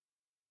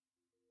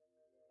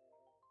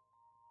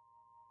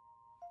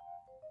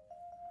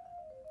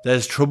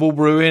There's trouble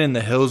brewing in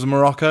the hills of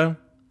Morocco.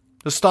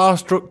 A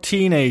starstruck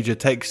teenager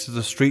takes to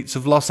the streets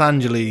of Los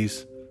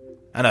Angeles.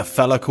 And a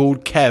fella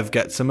called Kev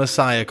gets a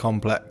messiah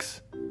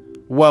complex.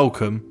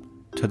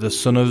 Welcome to the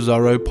Son of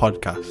Zorro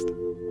Podcast.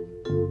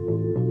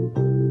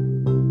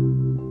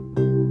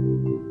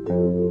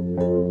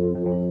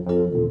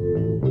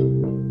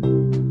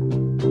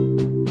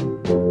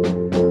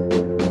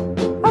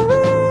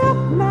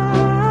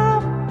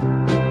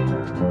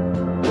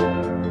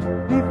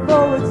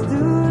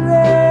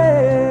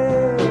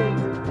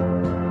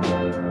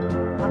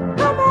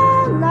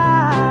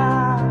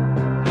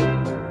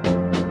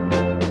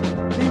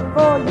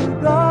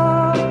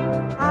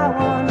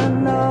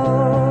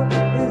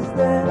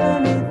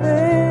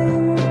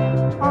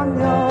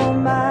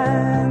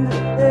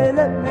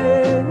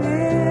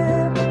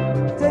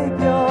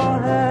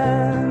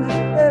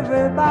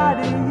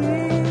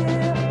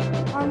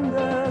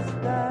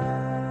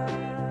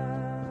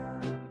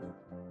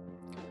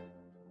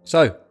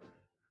 So,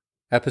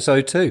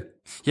 episode 2.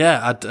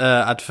 Yeah,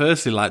 I'd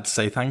firstly like to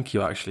say thank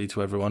you actually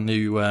to everyone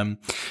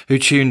who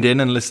tuned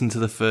in and listened to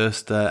the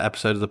first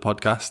episode of the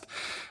podcast.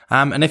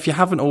 And if you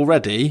haven't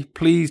already,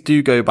 please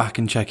do go back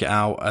and check it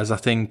out, as I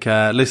think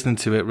listening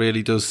to it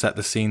really does set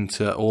the scene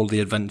to all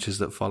the adventures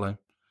that follow.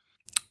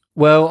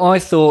 Well, I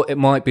thought it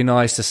might be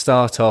nice to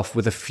start off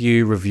with a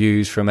few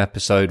reviews from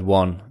episode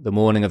 1, The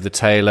Morning of the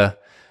Tailor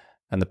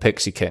and the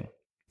Pixie King.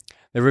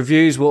 The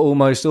reviews were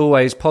almost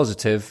always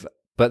positive,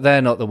 but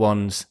they're not the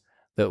ones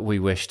that we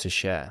wish to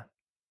share.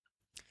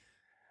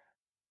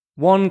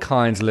 One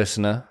kind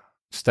listener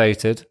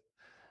stated,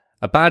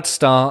 "A bad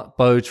start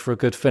bodes for a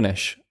good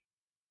finish,"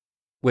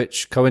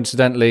 which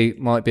coincidentally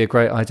might be a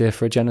great idea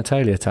for a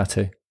genitalia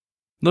tattoo.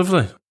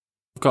 Lovely.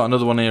 I've got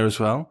another one here as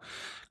well.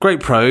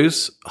 Great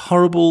prose,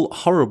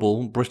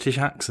 horrible British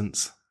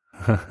accents.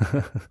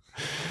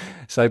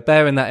 So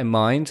bearing that in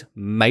mind,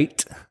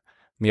 mate,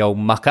 me old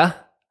mucker,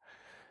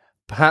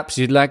 perhaps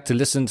you'd like to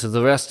listen to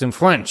the rest in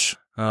French.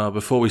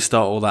 Before we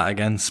start all that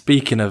again,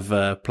 speaking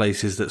of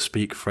places that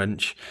speak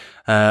French,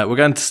 we're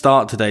going to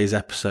start today's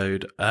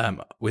episode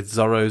with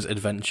Zorro's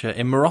adventure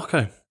in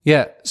Morocco.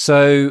 Yeah,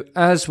 so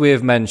as we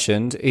have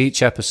mentioned,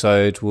 each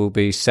episode will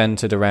be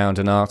centred around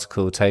an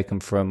article taken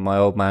from my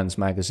old man's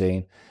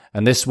magazine,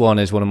 and this one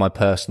is one of my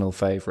personal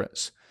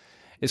favourites.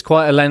 It's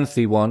quite a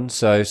lengthy one,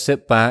 so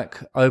sit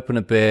back, open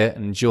a beer,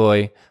 and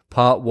enjoy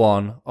part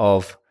 1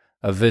 of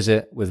A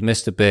Visit with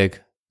Mr.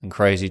 Big and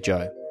Crazy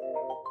Joe.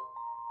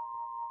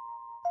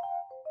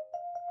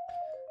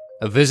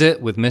 A Visit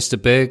with Mr.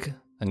 Big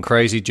and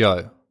Crazy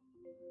Joe.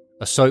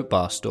 A soap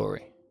bar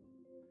story.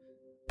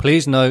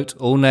 Please note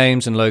all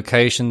names and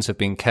locations have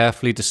been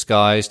carefully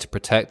disguised to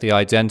protect the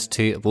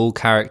identity of all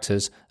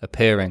characters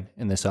appearing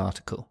in this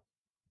article.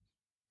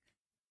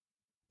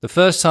 The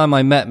first time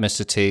I met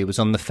Mr. T was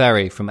on the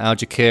ferry from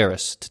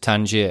Algeciras to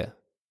Tangier.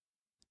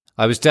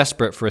 I was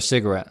desperate for a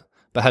cigarette,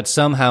 but had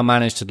somehow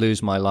managed to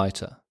lose my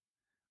lighter.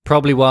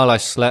 Probably while I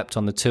slept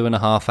on the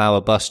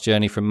 2.5-hour bus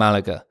journey from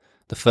Malaga,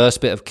 the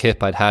first bit of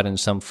kip I'd had in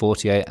some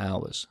 48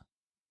 hours.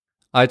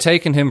 I had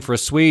taken him for a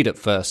Swede at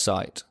first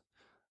sight.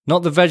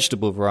 Not the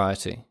vegetable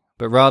variety,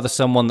 but rather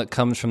someone that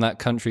comes from that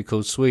country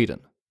called Sweden.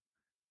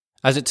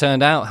 As it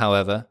turned out,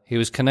 however, he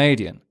was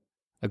Canadian,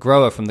 a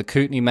grower from the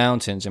Kootenay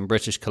Mountains in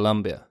British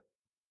Columbia.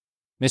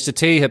 Mr.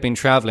 T had been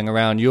travelling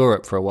around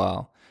Europe for a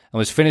while and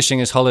was finishing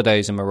his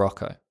holidays in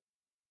Morocco.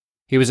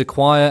 He was a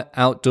quiet,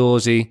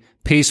 outdoorsy,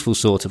 peaceful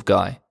sort of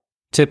guy,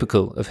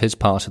 typical of his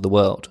part of the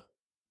world.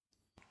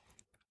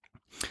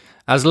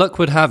 As luck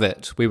would have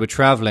it, we were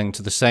travelling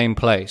to the same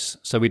place,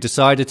 so we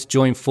decided to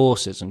join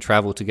forces and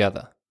travel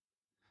together.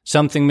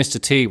 Something Mr.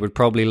 T would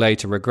probably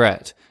later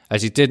regret,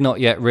 as he did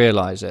not yet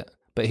realise it,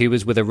 but he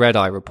was with a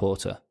red-eye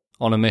reporter,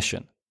 on a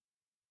mission.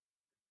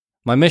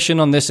 My mission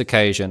on this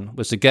occasion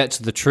was to get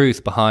to the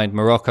truth behind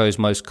Morocco's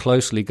most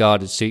closely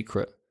guarded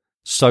secret,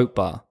 soap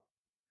bar.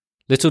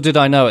 Little did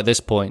I know at this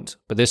point,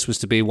 but this was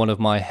to be one of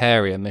my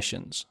hairier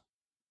missions.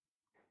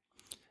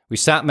 We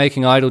sat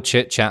making idle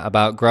chit-chat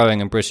about growing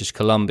in British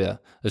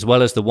Columbia, as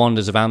well as the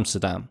wonders of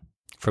Amsterdam,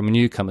 from a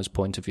newcomer's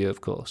point of view, of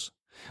course,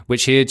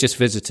 which he had just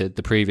visited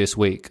the previous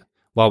week,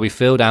 while we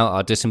filled out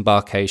our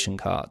disembarkation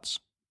cards.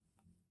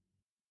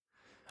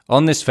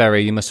 On this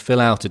ferry, you must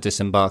fill out a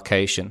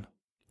disembarkation,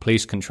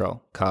 police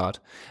control card,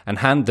 and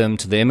hand them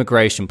to the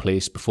immigration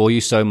police before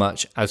you so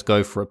much as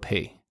go for a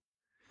pee.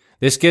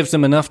 This gives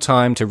them enough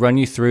time to run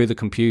you through the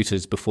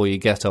computers before you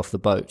get off the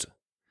boat.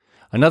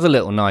 Another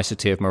little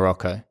nicety of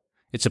Morocco.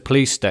 It's a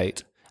police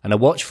state, and a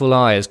watchful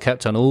eye is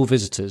kept on all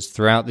visitors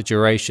throughout the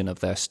duration of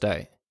their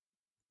stay.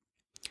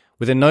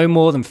 Within no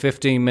more than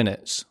 15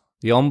 minutes,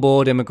 the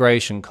onboard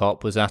immigration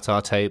cop was at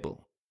our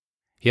table.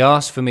 He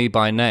asked for me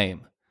by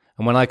name,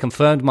 and when I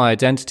confirmed my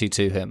identity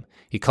to him,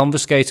 he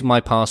confiscated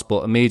my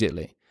passport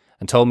immediately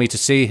and told me to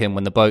see him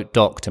when the boat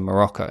docked in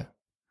Morocco.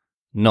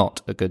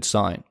 Not a good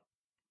sign.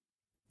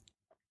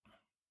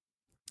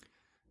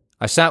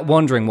 I sat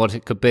wondering what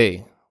it could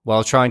be,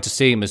 while trying to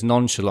seem as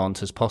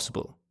nonchalant as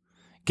possible,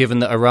 given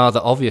that a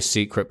rather obvious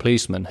secret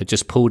policeman had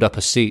just pulled up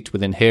a seat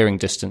within hearing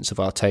distance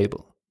of our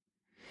table.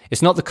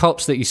 It's not the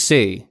cops that you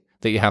see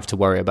that you have to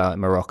worry about in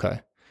Morocco,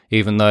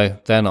 even though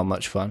they're not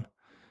much fun.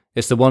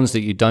 It's the ones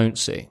that you don't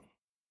see.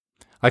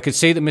 I could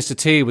see that Mr.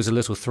 T was a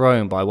little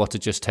thrown by what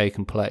had just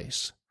taken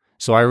place,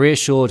 so I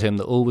reassured him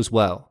that all was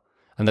well,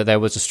 and that there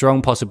was a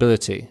strong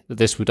possibility that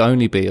this would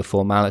only be a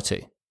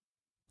formality.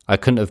 I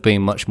couldn't have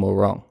been much more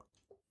wrong.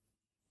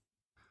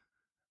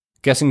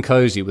 Getting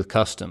cozy with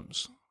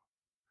customs.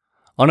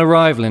 On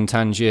arrival in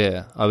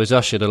Tangier, I was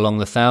ushered along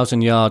the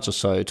 1,000 yards or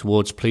so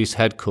towards police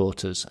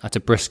headquarters at a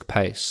brisk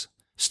pace,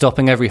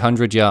 stopping every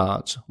 100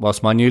 yards,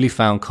 whilst my newly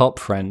found cop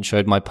friend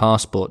showed my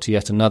passport to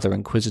yet another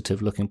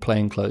inquisitive-looking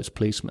plainclothes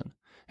policeman,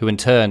 who in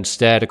turn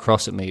stared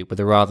across at me with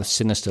a rather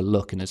sinister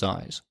look in his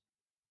eyes.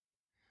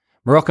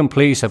 Moroccan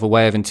police have a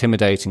way of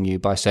intimidating you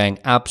by saying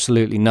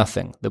absolutely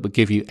nothing that would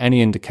give you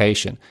any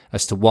indication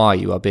as to why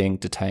you are being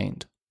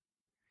detained.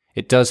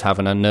 It does have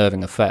an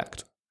unnerving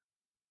effect.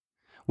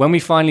 When we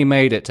finally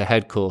made it to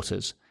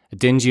headquarters, a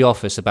dingy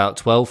office about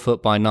 12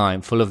 foot by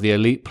 9 full of the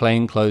elite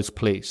plainclothes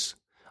police,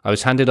 I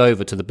was handed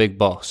over to the big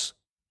boss.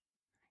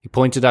 He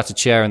pointed at a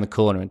chair in the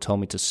corner and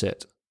told me to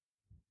sit.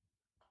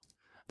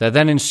 There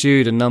then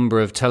ensued a number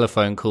of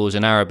telephone calls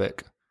in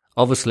Arabic,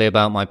 obviously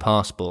about my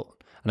passport,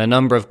 and a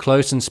number of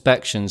close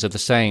inspections of the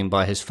same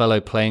by his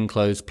fellow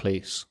plainclothes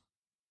police.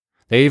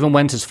 They even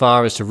went as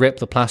far as to rip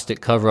the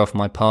plastic cover off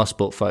my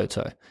passport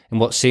photo in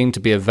what seemed to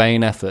be a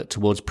vain effort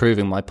towards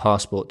proving my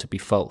passport to be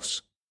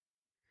false.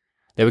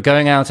 They were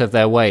going out of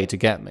their way to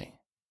get me.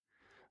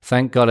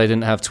 Thank God I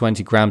didn't have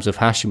 20 grams of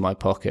hash in my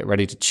pocket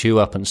ready to chew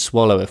up and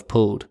swallow if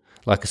pulled,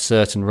 like a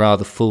certain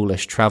rather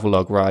foolish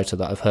travelogue writer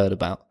that I've heard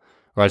about,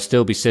 or I'd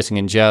still be sitting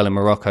in jail in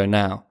Morocco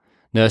now,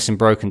 nursing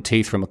broken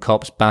teeth from a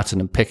cop's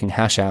baton and picking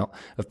hash out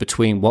of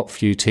between what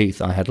few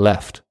teeth I had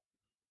left.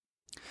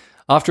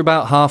 After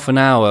about half an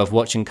hour of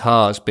watching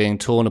cars being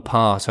torn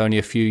apart only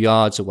a few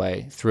yards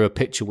away through a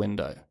picture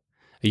window,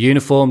 a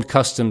uniformed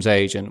customs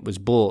agent was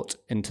brought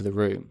into the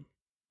room.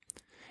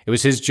 It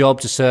was his job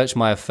to search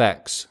my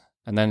effects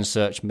and then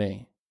search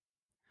me.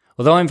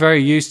 Although I'm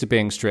very used to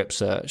being strip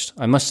searched,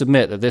 I must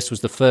admit that this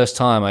was the first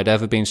time I'd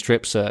ever been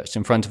strip searched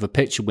in front of a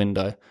picture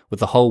window with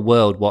the whole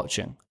world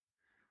watching.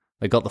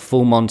 They got the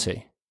full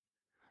Monty.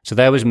 So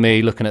there was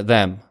me looking at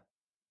them,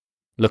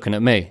 looking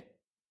at me.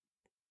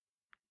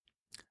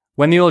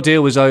 When the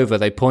ordeal was over,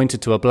 they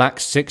pointed to a black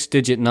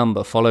 6-digit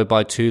number followed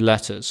by 2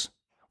 letters,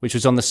 which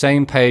was on the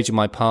same page of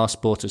my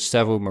passport as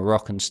several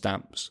Moroccan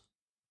stamps.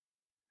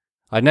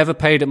 I'd never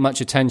paid it much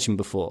attention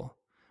before,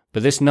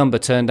 but this number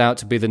turned out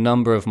to be the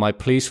number of my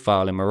police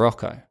file in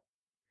Morocco. It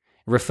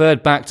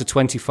referred back to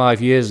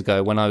 25 years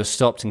ago when I was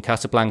stopped in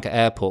Casablanca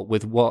airport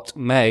with what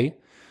may,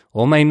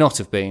 or may not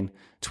have been,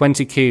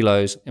 20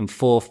 kilos in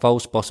 4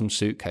 false-bottom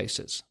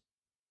suitcases.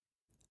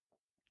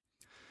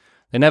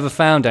 They never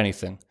found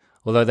anything,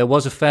 although there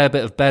was a fair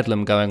bit of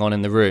bedlam going on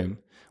in the room,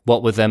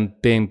 what with them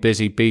being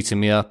busy beating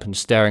me up and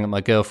staring at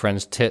my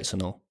girlfriend's tits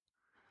and all.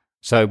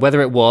 So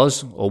whether it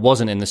was or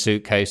wasn't in the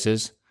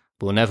suitcases,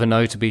 we'll never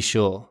know to be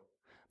sure.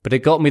 But it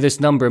got me this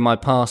number in my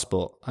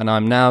passport, and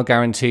I'm now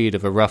guaranteed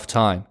of a rough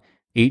time,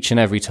 each and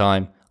every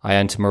time I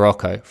enter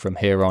Morocco from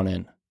here on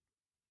in.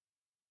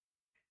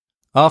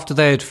 After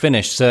they had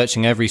finished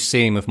searching every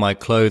seam of my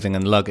clothing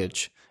and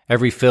luggage,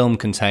 every film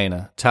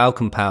container,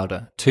 talcum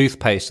powder,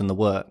 toothpaste and the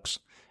works,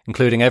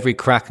 including every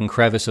crack and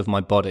crevice of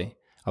my body,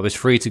 I was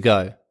free to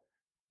go.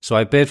 So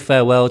I bid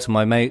farewell to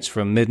my mates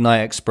from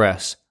Midnight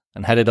Express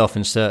and headed off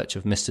in search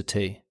of Mr.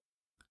 T.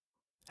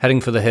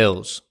 Heading for the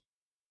hills.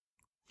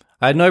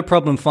 I had no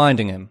problem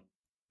finding him.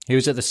 He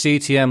was at the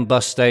CTM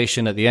bus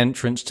station at the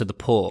entrance to the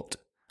port,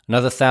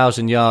 another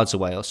 1,000 yards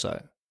away or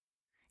so.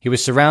 He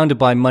was surrounded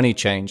by money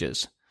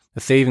changers,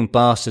 the thieving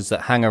bastards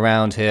that hang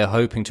around here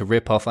hoping to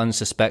rip off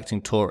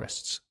unsuspecting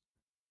tourists.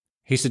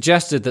 He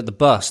suggested that the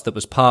bus that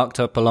was parked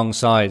up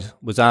alongside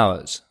was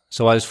ours,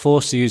 so I was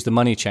forced to use the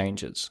money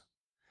changers.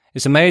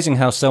 It's amazing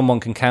how someone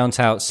can count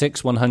out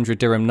 6 100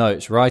 dirham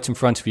notes right in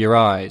front of your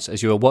eyes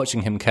as you are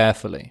watching him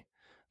carefully,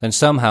 then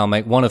somehow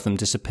make one of them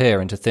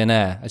disappear into thin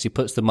air as he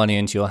puts the money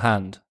into your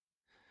hand.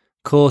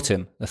 Caught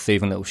him, the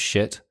thieving little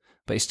shit,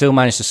 but he still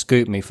managed to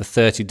scoop me for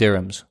 30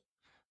 dirhams,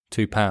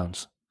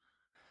 £2.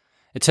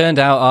 It turned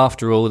out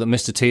after all that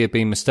Mr. T had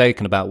been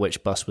mistaken about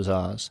which bus was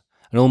ours,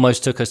 and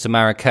almost took us to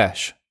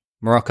Marrakesh,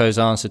 Morocco's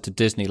answer to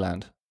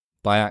Disneyland,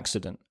 by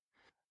accident.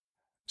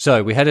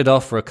 So we headed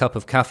off for a cup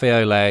of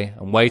café au lait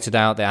and waited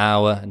out the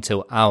hour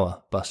until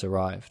our bus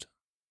arrived.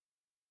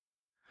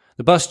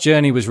 The bus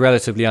journey was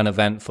relatively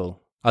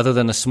uneventful, other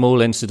than a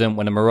small incident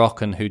when a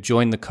Moroccan who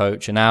joined the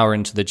coach an hour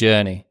into the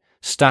journey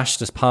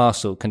stashed a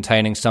parcel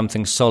containing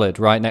something solid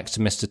right next to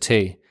Mr.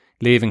 T,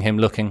 leaving him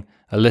looking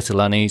a little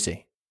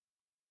uneasy.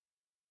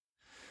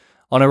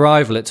 On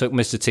arrival, it took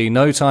Mr. T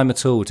no time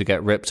at all to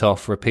get ripped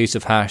off for a piece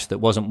of hash that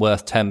wasn't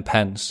worth 10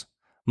 pence,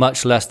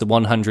 much less the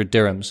 100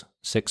 dirhams,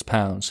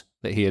 £6,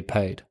 that he had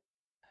paid.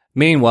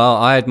 Meanwhile,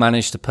 I had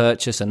managed to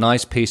purchase a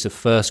nice piece of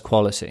first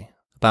quality,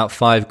 about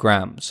 5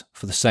 grams,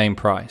 for the same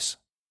price.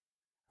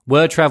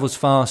 Word travels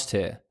fast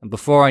here, and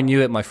before I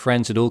knew it, my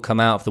friends had all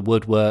come out of the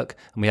woodwork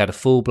and we had a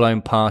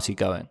full-blown party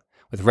going,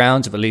 with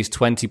rounds of at least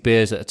 20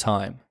 beers at a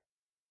time.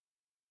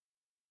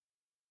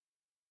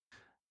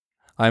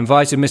 I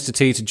invited Mr.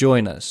 T to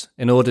join us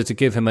in order to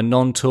give him a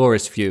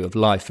non-tourist view of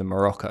life in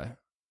Morocco.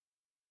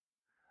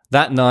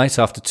 That night,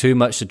 after too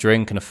much to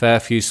drink and a fair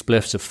few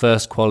spliffs of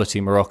first-quality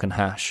Moroccan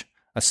hash,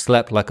 I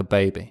slept like a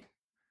baby.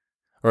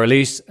 Or at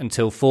least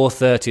until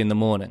 4:30 in the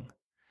morning.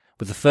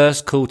 With the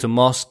first call to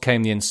mosque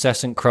came the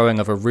incessant crowing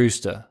of a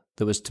rooster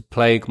that was to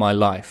plague my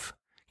life,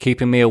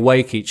 keeping me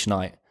awake each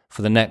night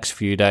for the next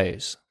few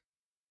days.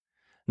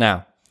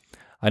 Now,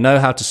 I know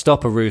how to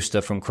stop a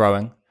rooster from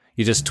crowing.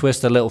 You just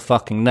twist their little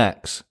fucking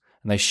necks,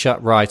 and they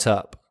shut right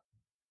up.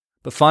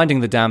 But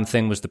finding the damn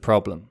thing was the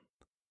problem.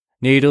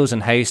 Needles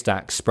and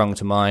haystacks sprung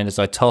to mind as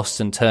I tossed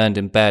and turned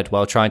in bed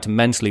while trying to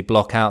mentally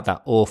block out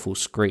that awful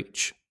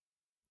screech.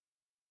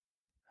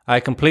 I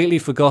had completely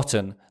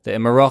forgotten that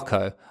in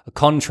Morocco, a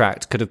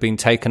contract could have been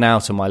taken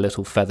out on my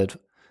little feathered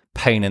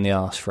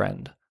pain-in-the-arse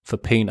friend for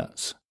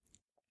peanuts.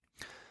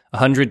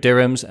 100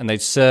 dirhams, and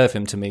they'd serve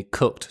him to me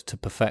cooked to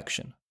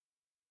perfection.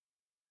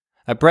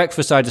 At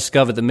breakfast, I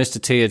discovered that Mr.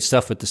 T had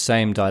suffered the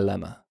same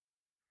dilemma.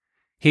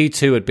 He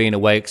too had been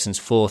awake since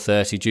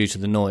 4:30 due to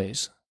the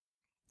noise.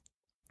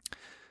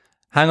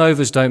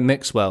 Hangovers don't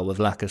mix well with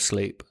lack of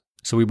sleep,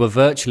 so we were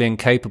virtually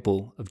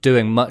incapable of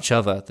doing much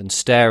other than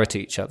stare at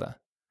each other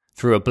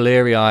through a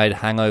bleary-eyed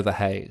hangover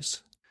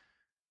haze.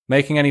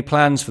 Making any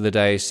plans for the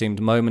day seemed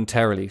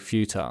momentarily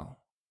futile.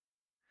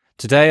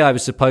 Today I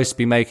was supposed to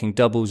be making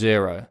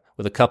 00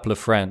 with a couple of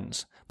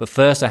friends, but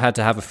first I had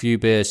to have a few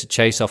beers to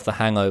chase off the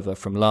hangover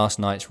from last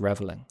night's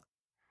revelling.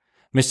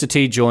 Mr.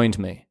 T joined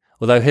me,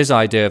 although his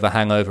idea of a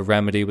hangover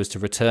remedy was to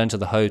return to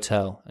the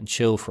hotel and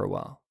chill for a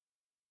while.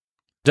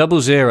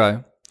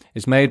 00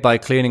 is made by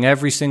cleaning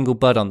every single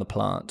bud on the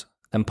plant,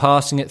 then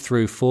passing it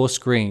through 4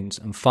 screens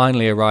and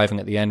finally arriving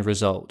at the end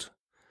result,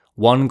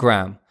 1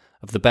 gram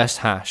of the best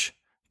hash,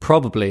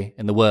 probably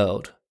in the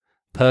world,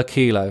 per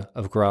kilo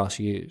of grass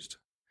used.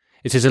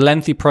 It is a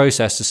lengthy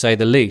process to say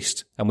the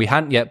least, and we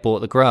hadn't yet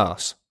bought the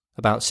grass,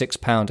 about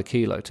 £6 a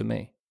kilo to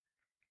me.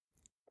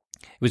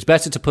 It was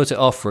better to put it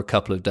off for a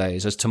couple of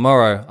days, as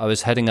tomorrow I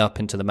was heading up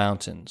into the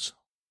mountains.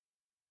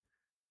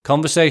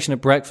 Conversation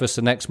at breakfast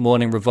the next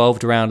morning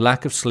revolved around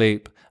lack of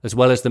sleep, as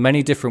well as the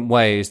many different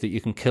ways that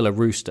you can kill a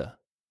rooster.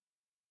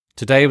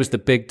 Today was the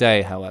big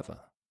day, however.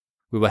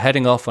 We were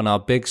heading off on our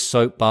big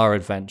soap bar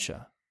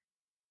adventure.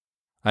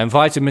 I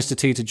invited Mr.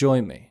 T to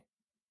join me,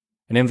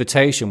 an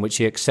invitation which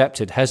he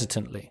accepted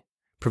hesitantly,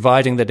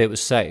 providing that it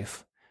was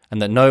safe,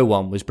 and that no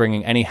one was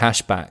bringing any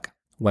hash back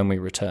when we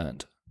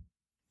returned.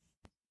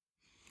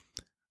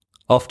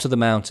 Off to the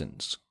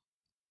mountains.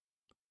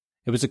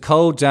 It was a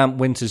cold, damp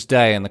winter's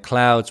day and the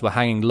clouds were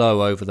hanging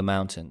low over the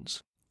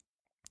mountains.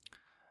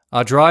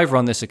 Our driver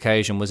on this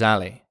occasion was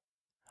Ali.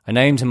 I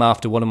named him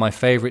after one of my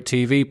favourite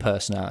TV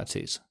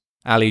personalities,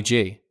 Ali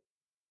G.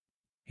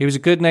 He was a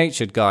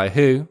good-natured guy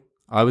who,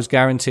 I was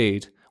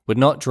guaranteed, would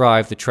not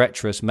drive the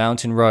treacherous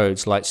mountain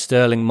roads like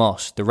Sterling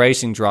Moss, the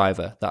racing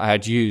driver that I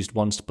had used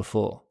once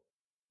before.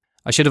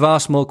 I should have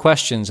asked more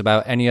questions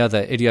about any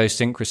other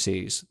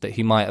idiosyncrasies that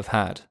he might have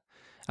had,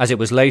 as it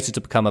was later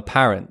to become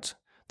apparent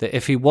that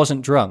if he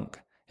wasn't drunk,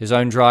 his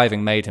own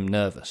driving made him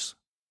nervous.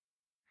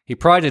 He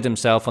prided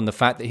himself on the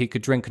fact that he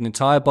could drink an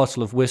entire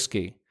bottle of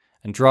whiskey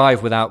and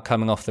drive without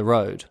coming off the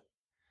road.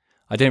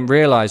 I didn't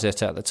realise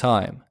it at the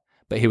time,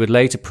 but he would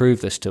later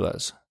prove this to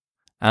us,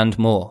 and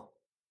more.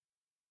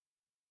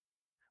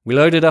 We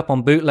loaded up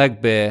on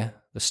bootleg beer,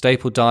 the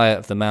staple diet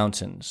of the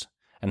mountains,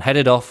 and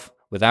headed off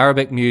with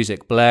Arabic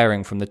music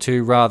blaring from the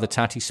 2 rather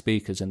tatty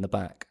speakers in the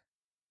back.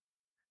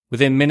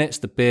 Within minutes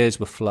the beers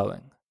were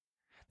flowing.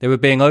 They were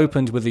being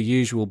opened with the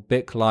usual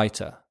Bic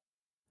lighter.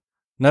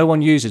 No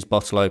one uses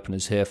bottle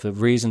openers here for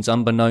reasons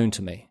unbeknown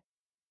to me.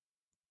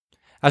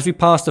 As we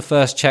passed the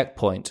first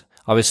checkpoint,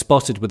 I was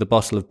spotted with a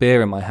bottle of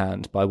beer in my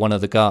hand by one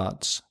of the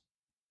guards.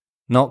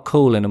 Not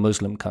cool in a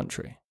Muslim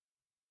country.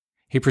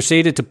 He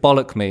proceeded to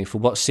bollock me for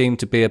what seemed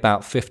to be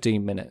about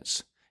 15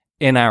 minutes,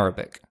 in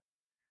Arabic.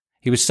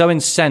 He was so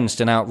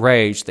incensed and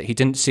outraged that he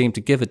didn't seem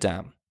to give a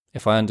damn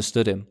if I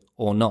understood him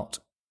or not.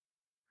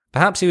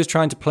 Perhaps he was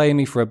trying to play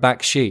me for a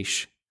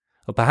baksheesh,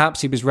 or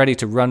perhaps he was ready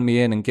to run me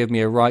in and give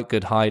me a right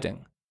good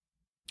hiding.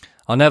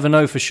 I'll never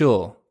know for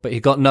sure, but he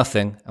got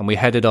nothing and we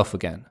headed off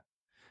again.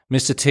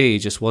 Mr. T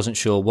just wasn't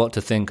sure what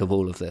to think of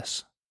all of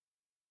this.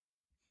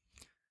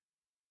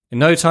 In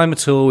no time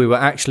at all, we were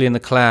actually in the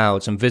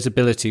clouds and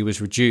visibility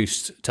was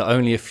reduced to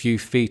only a few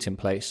feet in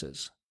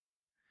places.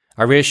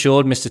 I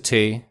reassured Mr.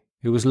 T,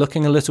 who was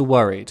looking a little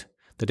worried,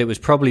 that it was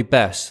probably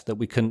best that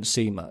we couldn't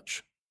see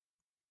much.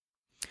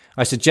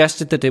 I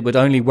suggested that it would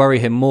only worry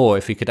him more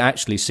if he could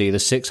actually see the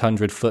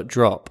 600-foot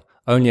drop,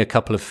 only a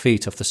couple of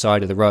feet off the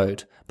side of the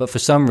road, but for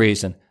some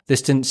reason,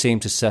 this didn't seem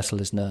to settle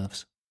his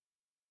nerves.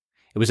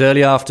 It was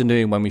early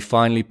afternoon when we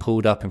finally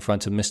pulled up in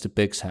front of Mr.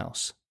 Big's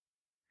house.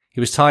 He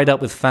was tied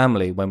up with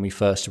family when we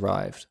first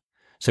arrived,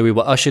 so we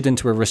were ushered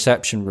into a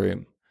reception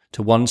room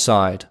to one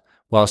side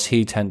whilst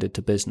he tended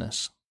to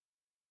business.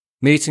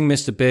 Meeting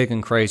Mr. Big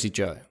and Crazy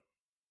Joe.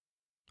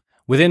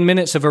 Within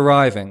minutes of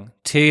arriving,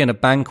 tea and a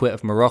banquet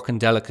of Moroccan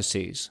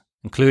delicacies,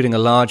 including a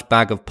large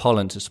bag of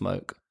pollen to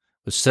smoke,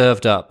 was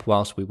served up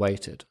whilst we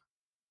waited.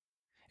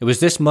 It was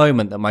this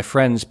moment that my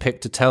friends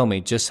picked to tell me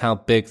just how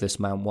big this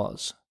man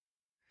was.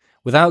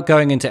 Without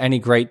going into any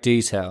great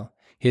detail,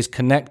 he is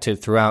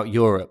connected throughout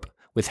Europe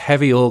with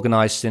heavy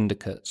organised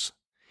syndicates.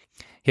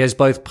 He has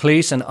both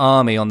police and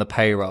army on the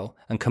payroll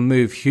and can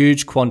move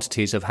huge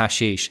quantities of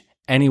hashish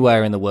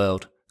anywhere in the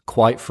world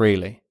quite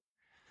freely.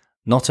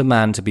 Not a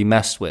man to be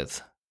messed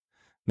with.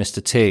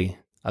 Mr. T,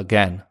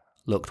 again,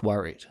 looked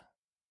worried.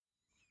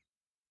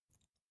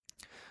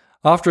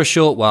 After a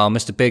short while,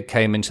 Mr. Big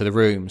came into the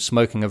room,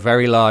 smoking a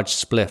very large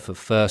spliff of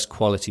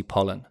first-quality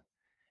pollen.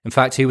 In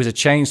fact, he was a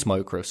chain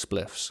smoker of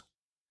spliffs.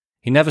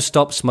 He never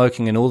stopped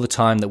smoking in all the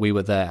time that we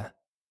were there.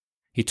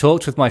 He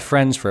talked with my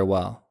friends for a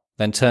while,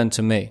 then turned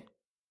to me.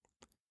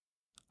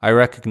 "I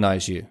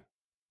recognize you,"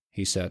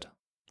 he said.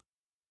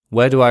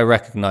 "Where do I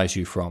recognize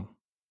you from?"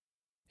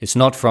 "It's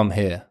not from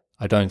here,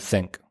 I don't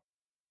think."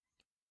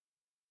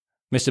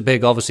 Mr.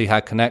 Big obviously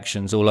had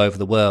connections all over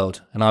the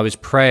world, and I was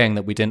praying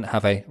that we didn't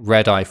have a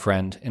red-eye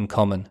friend in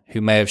common who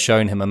may have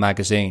shown him a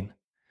magazine.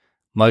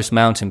 Most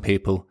mountain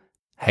people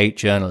hate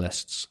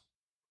journalists.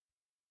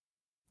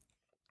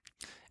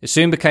 It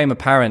soon became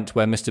apparent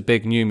where Mr.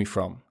 Big knew me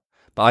from,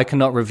 but I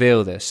cannot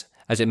reveal this,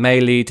 as it may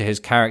lead to his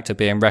character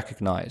being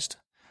recognised,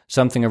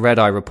 something a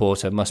red-eye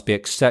reporter must be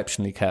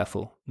exceptionally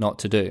careful not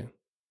to do.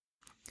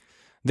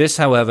 This,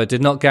 however,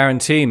 did not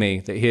guarantee me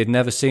that he had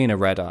never seen a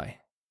red-eye.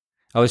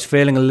 I was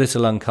feeling a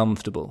little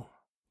uncomfortable,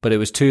 but it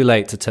was too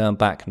late to turn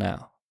back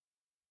now.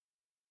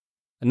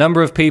 A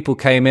number of people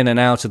came in and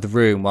out of the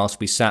room whilst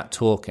we sat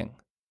talking.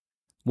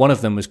 One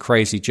of them was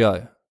Crazy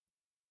Joe.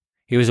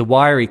 He was a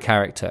wiry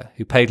character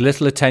who paid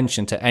little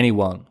attention to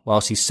anyone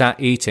whilst he sat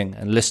eating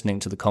and listening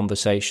to the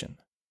conversation.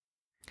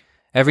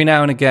 Every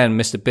now and again,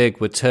 Mr.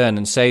 Big would turn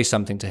and say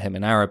something to him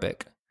in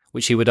Arabic,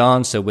 which he would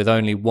answer with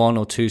only 1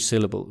 or 2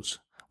 syllables,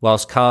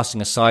 whilst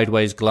casting a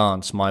sideways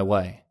glance my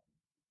way.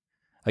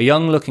 A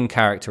young-looking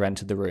character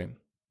entered the room.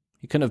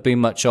 He couldn't have been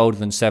much older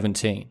than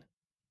 17.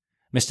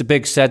 Mr.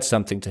 Big said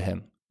something to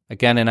him,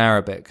 again in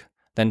Arabic,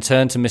 then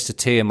turned to Mr.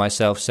 T and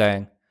myself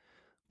saying,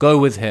 "Go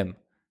with him,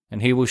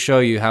 and he will show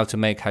you how to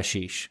make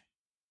hashish."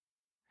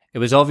 It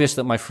was obvious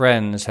that my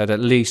friends had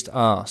at least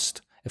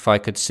asked if I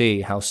could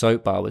see how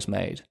soap bar was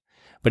made,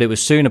 but it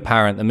was soon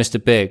apparent that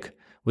Mr. Big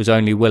was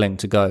only willing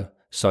to go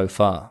so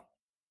far.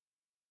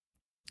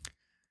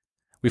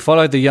 We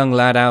followed the young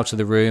lad out of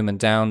the room and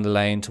down the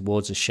lane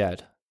towards a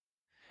shed.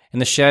 In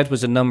the shed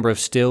was a number of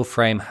steel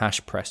frame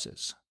hash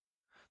presses.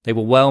 They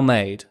were well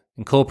made,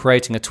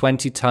 incorporating a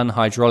 20-ton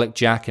hydraulic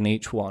jack in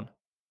each one.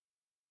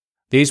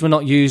 These were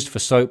not used for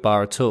soap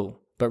bar at all,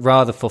 but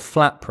rather for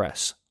flat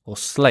press or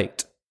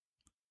slate.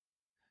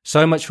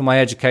 So much for my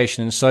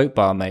education in soap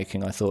bar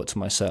making, I thought to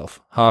myself,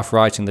 half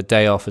writing the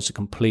day off as a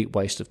complete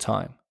waste of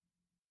time.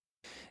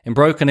 In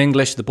broken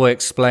English, the boy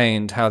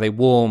explained how they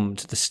warmed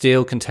the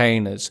steel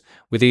containers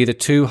with either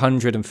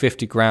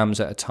 250 grams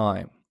at a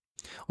time,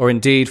 or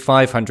indeed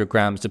 500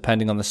 grams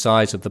depending on the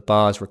size of the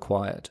bars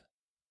required.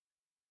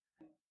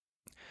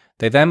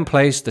 They then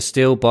placed the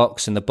steel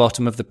box in the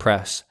bottom of the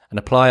press and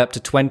apply up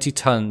to 20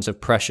 tons of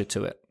pressure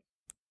to it.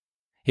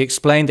 He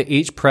explained that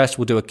each press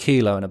will do a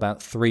kilo in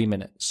about 3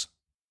 minutes.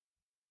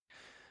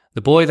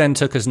 The boy then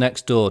took us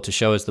next door to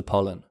show us the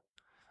pollen.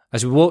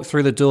 As we walked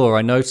through the door,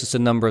 I noticed a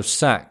number of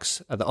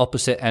sacks at the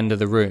opposite end of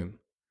the room.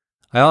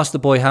 I asked the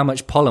boy how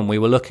much pollen we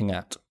were looking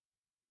at.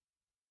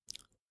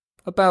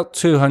 "About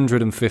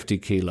 250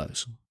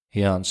 kilos,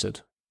 he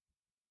answered.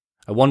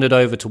 I wandered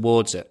over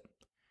towards it.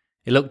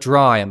 It looked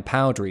dry and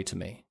powdery to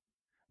me.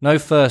 No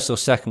first or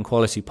second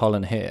quality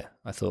pollen here,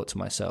 I thought to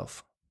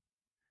myself.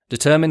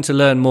 Determined to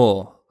learn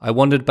more, I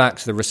wandered back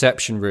to the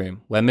reception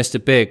room where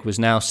Mr. Big was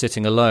now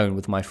sitting alone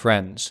with my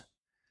friends.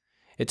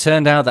 It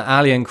turned out that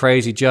Ali and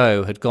Crazy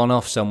Joe had gone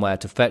off somewhere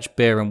to fetch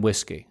beer and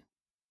whiskey.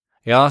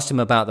 I asked him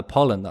about the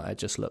pollen that I had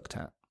just looked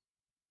at.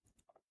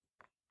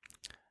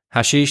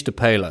 Hashish de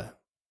Palo.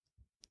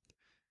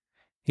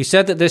 He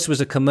said that this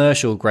was a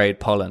commercial grade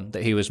pollen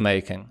that he was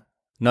making,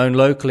 known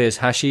locally as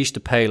hashish de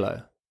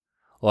Palo,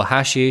 or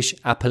hashish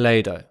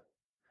apelado.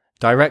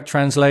 Direct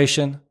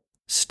translation,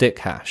 stick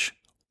hash,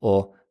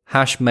 or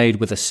hash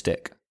made with a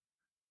stick.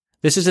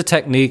 This is a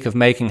technique of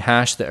making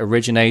hash that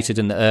originated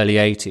in the early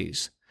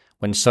 80s,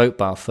 when soap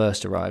bar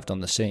first arrived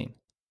on the scene.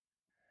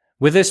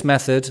 With this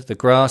method, the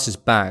grass is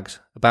bagged,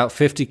 about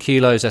 50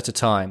 kilos at a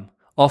time,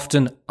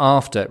 often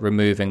after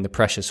removing the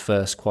precious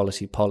first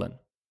quality pollen.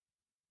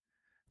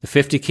 The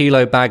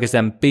 50-kilo bag is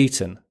then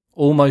beaten,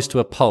 almost to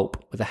a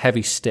pulp with a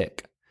heavy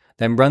stick,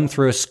 then run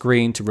through a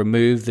screen to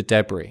remove the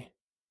debris.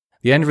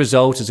 The end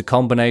result is a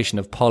combination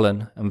of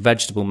pollen and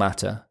vegetable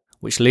matter,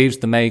 which leaves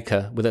the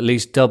maker with at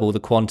least double the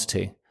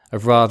quantity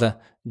of rather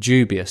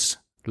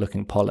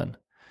dubious-looking pollen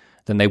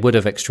than they would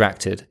have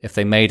extracted if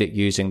they made it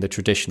using the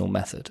traditional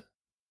method.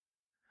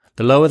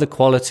 The lower the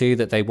quality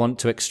that they want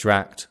to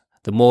extract,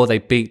 the more they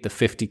beat the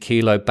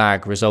 50-kilo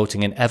bag,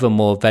 resulting in ever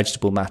more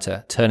vegetable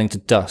matter turning to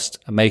dust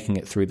and making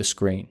it through the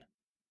screen.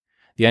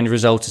 The end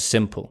result is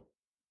simple.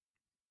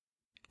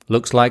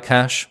 Looks like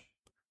hash,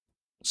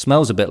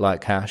 smells a bit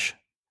like hash,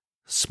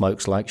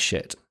 smokes like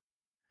shit.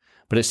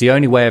 But it's the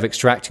only way of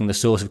extracting the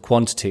sort of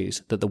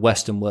quantities that the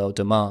Western world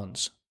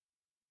demands.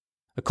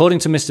 According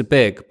to Mr.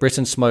 Big,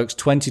 Britain smokes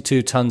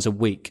 22 tons a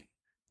week.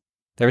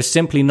 There is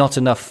simply not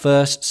enough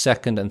first,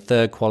 second and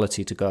third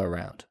quality to go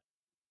around.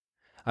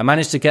 I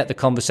managed to get the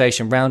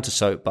conversation round to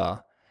Soap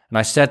Bar, and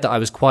I said that I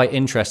was quite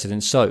interested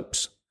in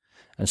soaps,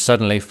 and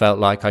suddenly felt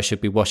like I should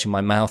be washing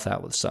my mouth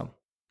out with some.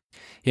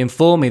 He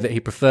informed me that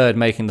he preferred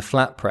making the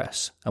flat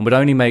press, and would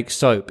only make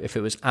soap if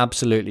it was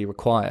absolutely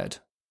required.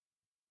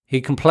 He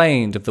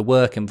complained of the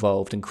work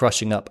involved in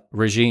crushing up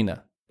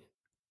Regina.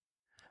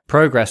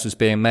 Progress was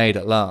being made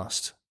at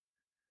last.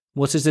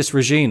 "What is this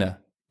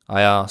Regina?"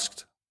 I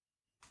asked.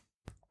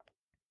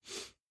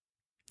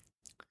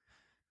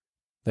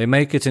 "They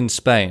make it in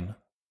Spain.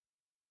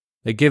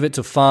 They give it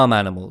to farm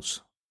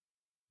animals.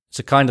 It's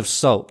a kind of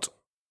salt."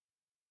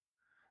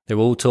 They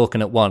were all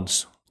talking at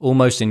once,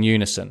 almost in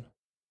unison.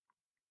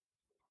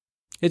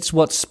 "It's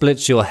what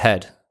splits your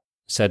head,"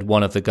 said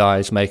one of the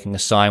guys, making a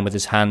sign with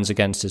his hands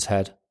against his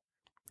head.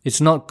 "It's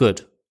not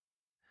good.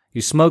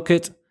 You smoke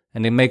it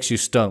and it makes you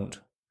stoned,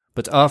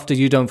 but after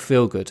you don't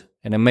feel good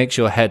and it makes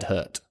your head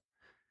hurt."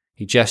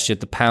 He gestured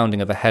the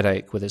pounding of a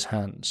headache with his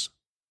hands.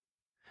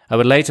 I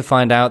would later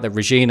find out that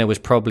Regina was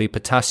probably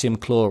potassium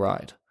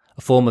chloride,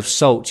 a form of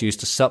salt used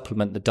to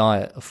supplement the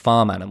diet of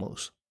farm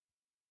animals.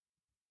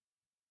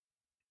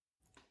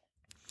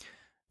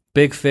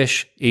 Big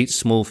fish eat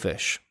small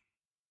fish.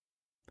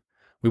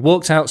 We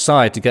walked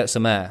outside to get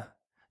some air.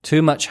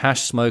 Too much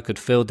hash smoke had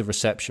filled the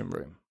reception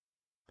room.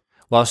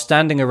 While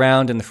standing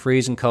around in the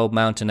freezing cold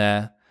mountain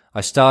air,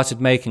 I started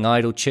making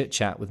idle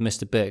chit-chat with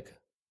Mr. Big.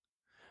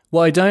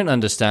 What I don't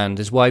understand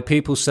is why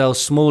people sell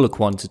smaller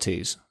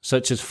quantities,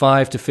 such as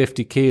 5 to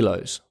 50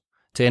 kilos,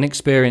 to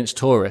inexperienced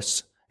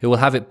tourists who will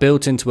have it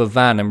built into a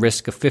van and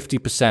risk a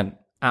 50%,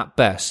 at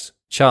best,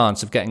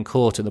 chance of getting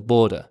caught at the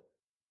border.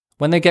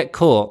 When they get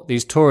caught,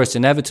 these tourists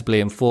inevitably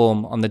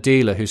inform on the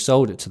dealer who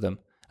sold it to them,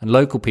 and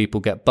local people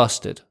get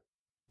busted,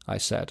 I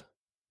said.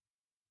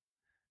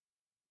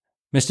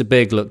 Mr.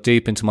 Big looked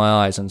deep into my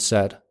eyes and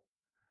said,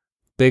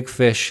 "Big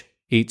fish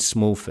eat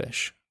small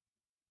fish."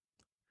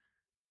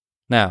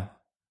 Now,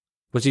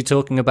 was he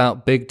talking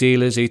about big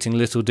dealers eating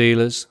little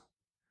dealers?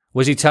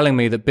 Was he telling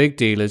me that big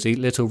dealers eat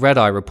little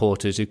red-eye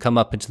reporters who come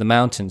up into the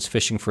mountains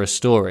fishing for a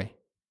story?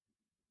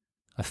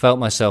 I felt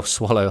myself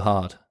swallow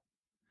hard.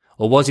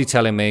 Or was he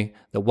telling me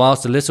that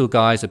whilst the little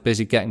guys are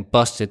busy getting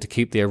busted to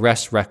keep the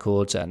arrest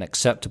records at an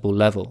acceptable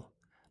level,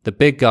 the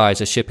big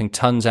guys are shipping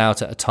tons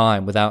out at a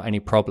time without any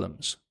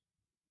problems?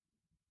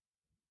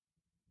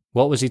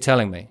 What was he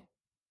telling me?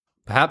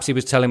 Perhaps he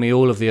was telling me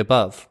all of the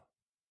above.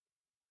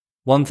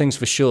 One thing's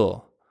for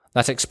sure,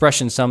 that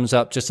expression sums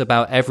up just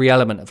about every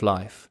element of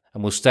life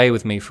and will stay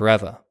with me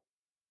forever.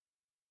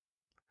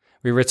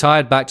 We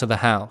retired back to the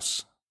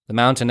house. The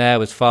mountain air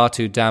was far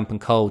too damp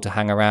and cold to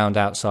hang around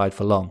outside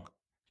for long,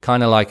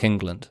 kind of like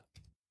England.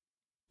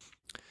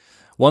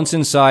 Once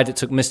inside, it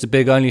took Mr.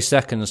 Big only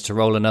seconds to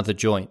roll another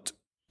joint.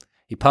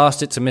 He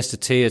passed it to Mr.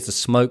 T as the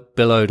smoke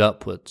billowed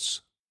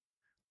upwards.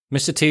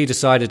 Mr. T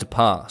decided to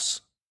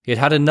pass. He had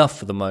had enough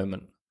for the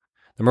moment.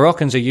 The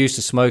Moroccans are used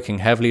to smoking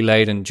heavily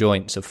laden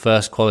joints of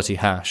first-quality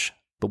hash,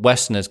 but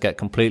Westerners get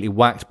completely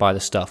whacked by the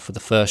stuff for the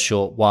first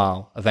short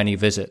while of any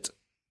visit.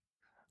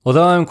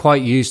 Although I am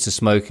quite used to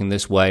smoking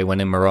this way when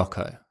in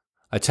Morocco,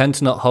 I tend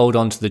to not hold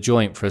on to the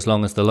joint for as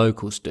long as the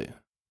locals do.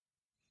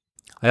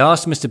 I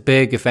asked Mr.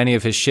 Big if any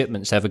of his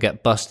shipments ever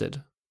get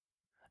busted.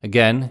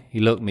 Again, he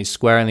looked me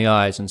square in the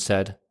eyes and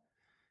said,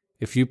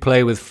 "If you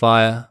play with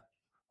fire,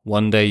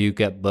 one day you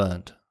get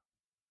burned."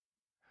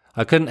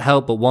 I couldn't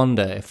help but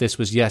wonder if this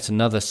was yet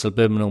another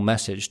subliminal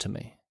message to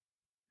me.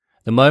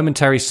 The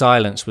momentary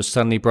silence was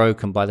suddenly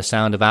broken by the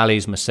sound of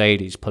Ali's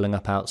Mercedes pulling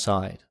up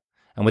outside,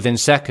 and within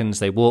seconds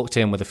they walked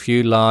in with a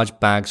few large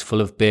bags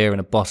full of beer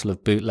and a bottle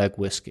of bootleg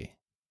whiskey.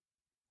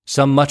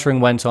 Some muttering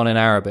went on in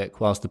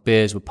Arabic whilst the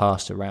beers were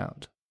passed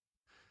around.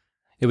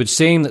 It would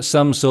seem that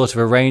some sort of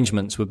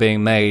arrangements were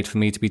being made for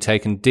me to be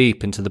taken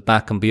deep into the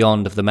back and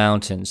beyond of the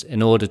mountains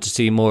in order to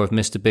see more of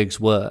Mr. Big's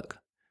work,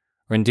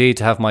 or indeed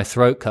to have my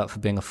throat cut for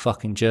being a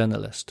fucking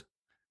journalist.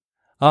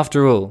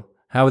 After all,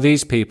 how are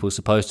these people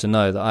supposed to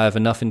know that I have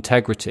enough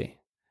integrity,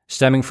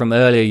 stemming from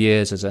earlier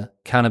years as a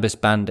cannabis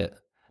bandit,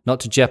 not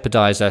to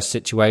jeopardize their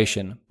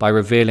situation by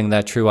revealing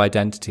their true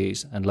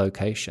identities and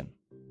location?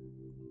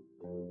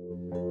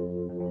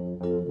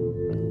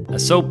 A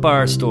soap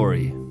bar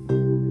story.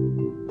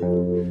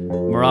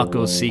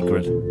 Morocco's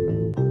secret.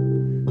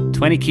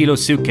 20 kilo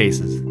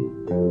suitcases.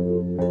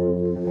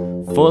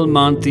 Full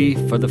Monty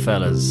for the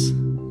fellas.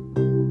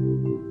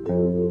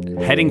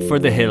 Heading for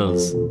the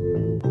hills.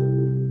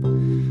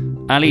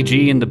 Ali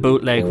G and the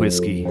bootleg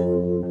whiskey.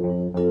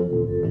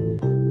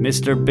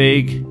 Mr.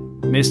 Big,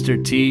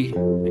 Mr. T,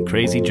 and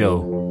Crazy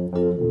Joe.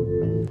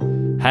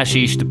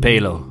 Hashish the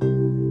palo.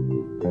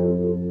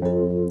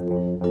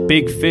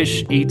 Big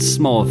fish eats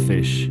small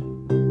fish.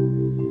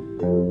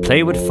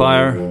 Play with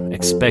fire,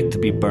 expect to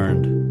be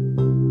burned.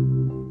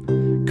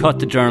 cut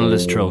the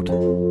journalist's throat.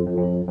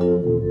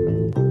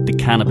 The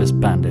cannabis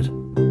bandit.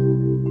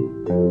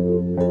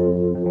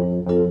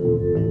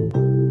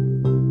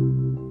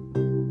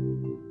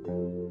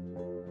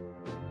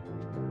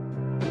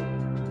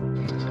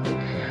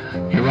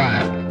 You're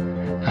right.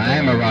 I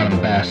am a rotten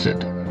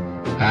bastard.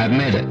 I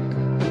admit it.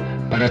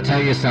 But I'll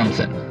tell you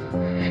something.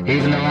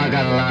 Even though I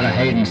got a lot of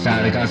hate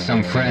inside, I got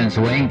some friends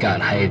who ain't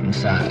got hate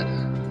inside.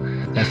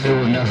 They're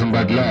filled with nothing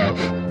but love.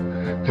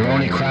 Their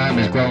only crime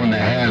is growing their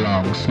hair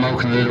long,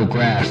 smoking a little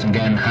grass and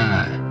getting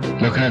high,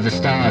 looking at the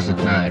stars at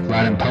night,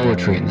 writing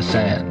poetry in the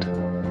sand.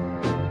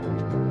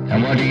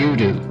 And what do?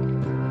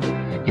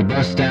 You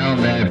bust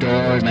down their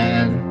doors,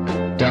 man,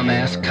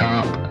 dumbass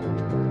cop.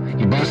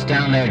 You bust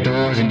down their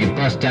doors and you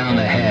bust down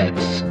their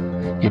heads.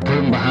 You put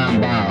them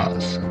behind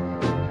bars.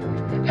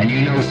 And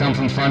you know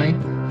something funny?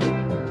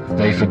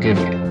 They forgive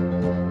you.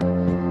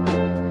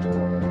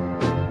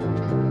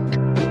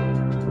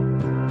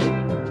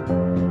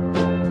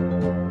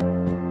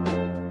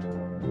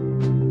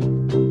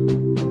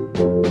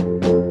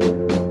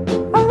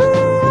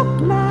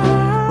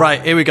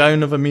 Right, here we go.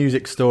 Another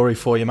music story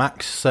for you,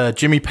 Max.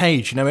 Jimmy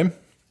Page, you know him?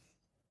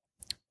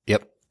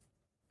 Yep.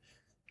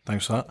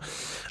 Thanks for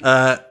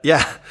that.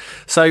 Yeah.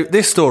 So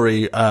this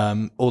story,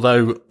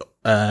 although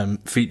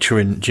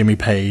featuring Jimmy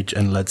Page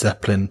and Led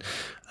Zeppelin,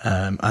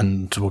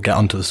 and we'll get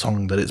onto the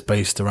song that it's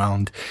based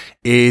around,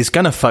 is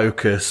going to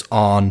focus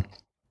on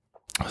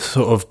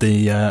sort of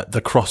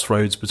the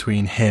crossroads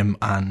between him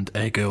and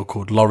a girl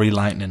called Lori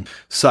Lightning.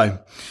 So,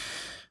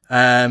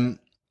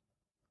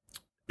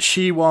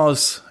 she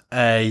was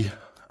a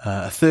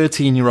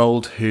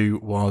 13-year-old who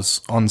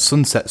was on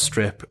Sunset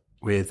Strip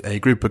with a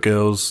group of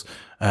girls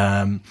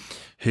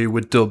who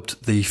were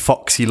dubbed the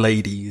Foxy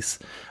Ladies,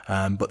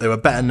 but they were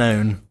better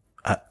known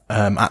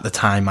at the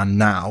time and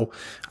now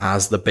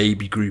as the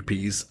Baby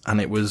Groupies.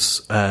 And it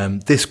was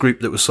this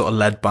group that was sort of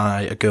led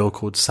by a girl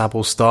called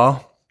Sable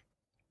Star,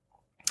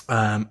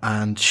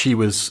 and she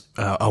was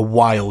a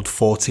wild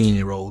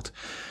 14-year-old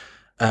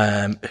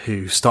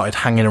who started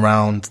hanging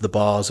around the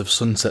bars of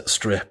Sunset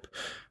Strip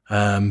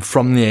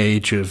from the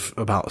age of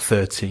about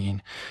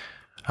 13.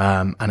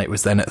 And it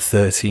was then at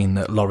 13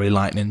 that Lori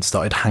Lightning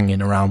started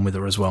hanging around with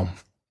her as well.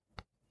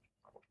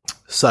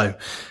 So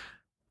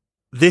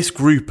this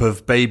group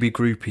of baby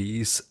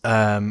groupies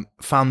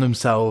found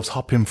themselves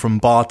hopping from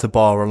bar to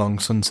bar along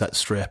Sunset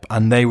Strip,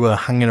 and they were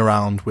hanging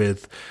around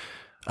with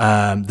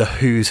the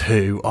who's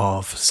who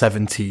of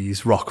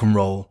 70s rock and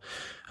roll.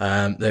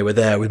 They were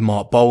there with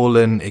Mark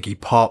Bolan,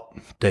 Iggy Pop,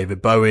 David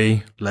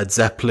Bowie, Led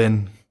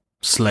Zeppelin,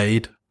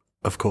 Slade,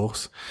 of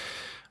course.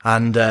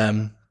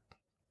 And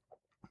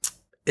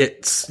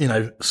it's, you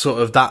know,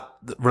 sort of that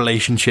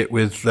relationship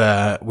with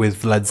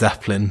Led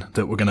Zeppelin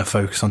that we're going to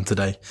focus on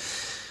today.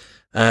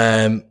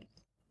 Now,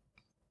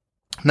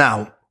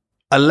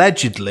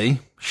 allegedly,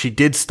 she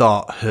did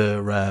start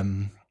her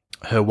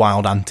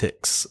wild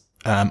antics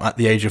at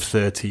the age of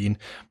 13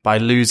 by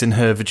losing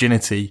her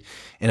virginity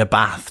in a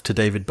bath to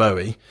David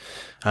Bowie.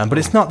 But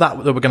it's not that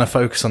we're going to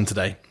focus on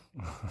today,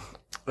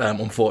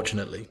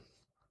 unfortunately.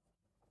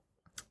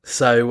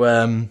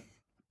 So,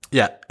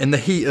 yeah, in the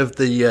heat of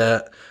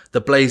the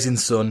blazing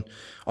sun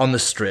on the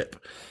Strip,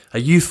 a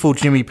youthful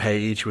Jimmy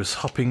Page was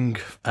hopping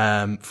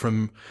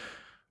from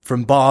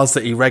bars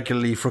that he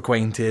regularly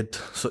frequented,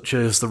 such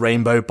as the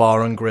Rainbow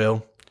Bar and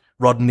Grill,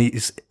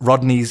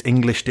 Rodney's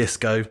English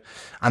Disco,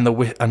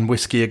 and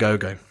Whiskey A Go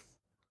Go.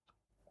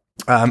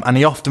 And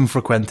he often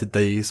frequented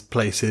these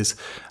places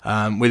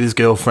with his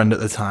girlfriend at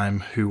the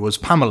time, who was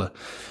Pamela,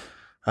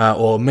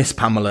 or Miss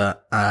Pamela.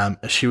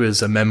 She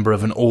was a member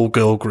of an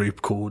all-girl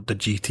group called the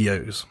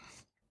GTOs.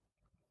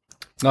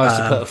 Nice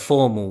to put a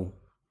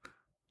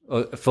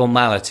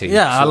formality.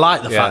 Yeah, I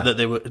like the fact that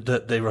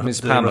they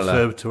Pamela.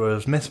 referred to her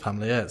as Miss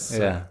Pamela. Yes.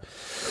 Yeah,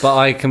 but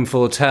I can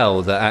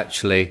foretell that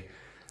actually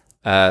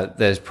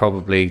there's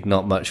probably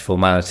not much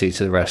formality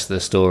to the rest of the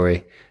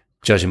story,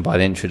 judging by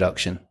the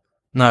introduction.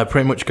 No, it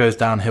pretty much goes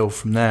downhill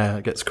from there.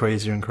 It gets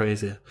crazier and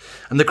crazier.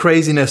 And the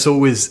craziness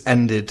always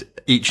ended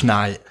each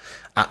night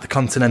at the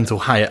Continental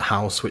Hyatt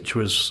House, which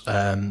was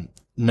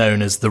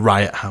known as the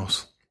Riot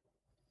House.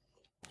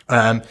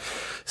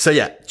 So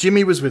yeah,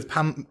 Jimmy was with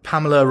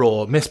Pamela,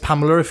 or Miss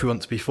Pamela, if you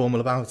want to be formal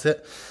about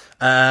it.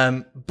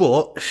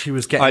 But she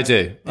was getting... I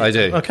do.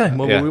 Okay,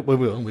 well, yeah.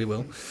 we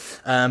will.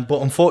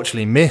 But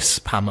unfortunately, Miss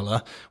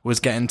Pamela was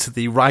getting to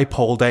the ripe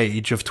old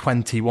age of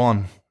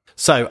 21.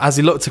 So as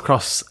he looked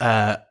across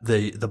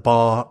the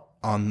bar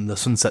on the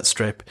Sunset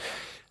Strip,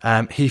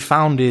 he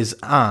found his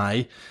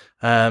eye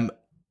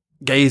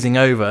gazing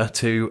over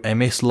to a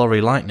Miss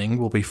Lori Lightning,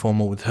 we'll be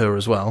formal with her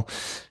as well,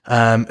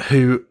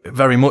 who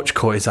very much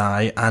caught his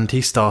eye, and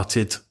he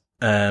started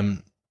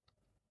to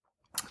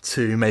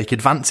make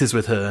advances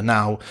with her.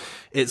 Now,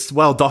 it's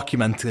well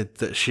documented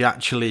that she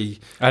actually...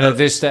 And at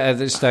this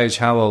stage,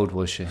 how old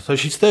was she? So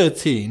she's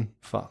 13.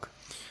 Fuck.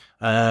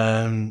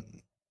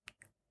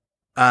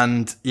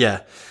 And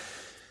yeah,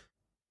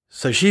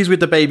 so she's with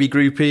the baby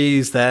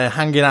groupies. They're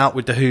hanging out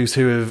with the who's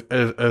who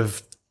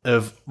of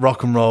of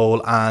rock and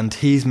roll, and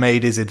he's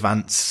made his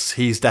advance.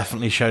 He's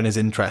definitely shown his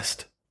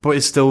interest, but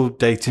is still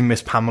dating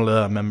Miss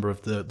Pamela, a member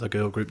of the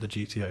girl group, the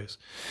GTOs.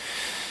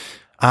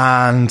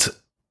 And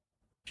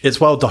it's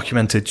well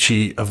documented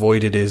she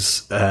avoided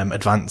his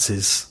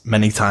advances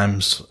many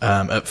times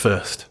at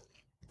first.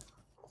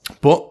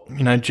 But,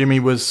 Jimmy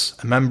was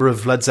a member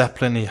of Led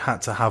Zeppelin. He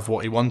had to have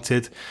what he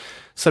wanted.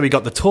 So he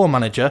got the tour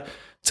manager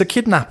to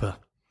kidnap her.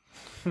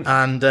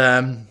 And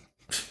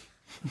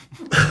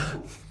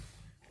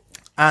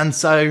and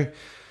so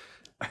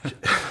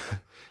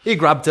he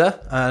grabbed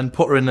her and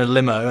put her in a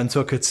limo and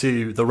took her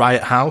to the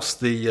Riot House,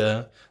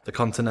 the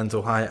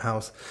Continental Hyatt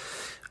House.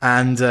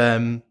 And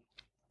the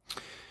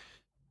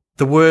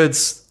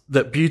words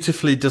that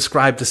beautifully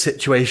described the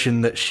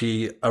situation that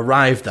she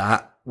arrived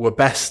at were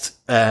best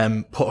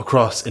put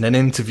across in an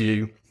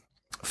interview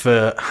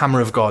for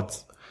Hammer of God,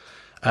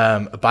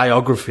 a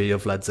biography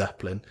of Led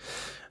Zeppelin,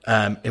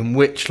 in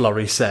which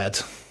Laurie said,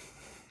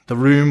 "The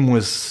room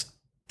was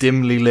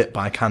dimly lit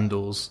by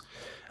candles,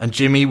 and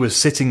Jimmy was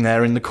sitting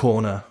there in the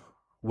corner,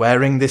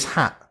 wearing this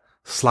hat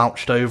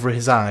slouched over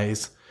his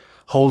eyes,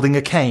 holding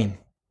a cane.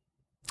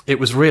 It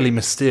was really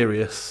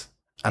mysterious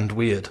and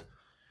weird.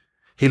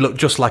 He looked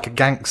just like a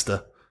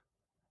gangster.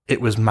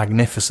 It was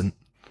magnificent."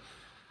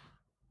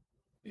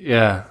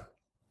 Yeah.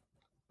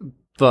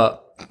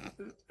 But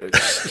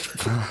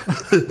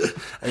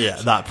yeah,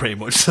 that pretty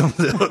much sums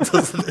it up,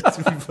 doesn't it,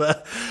 to be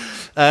fair?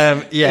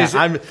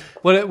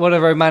 What a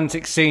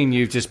romantic scene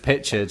you've just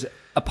pictured,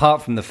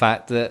 apart from the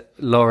fact that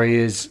Laurie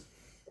is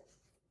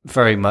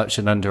very much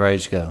an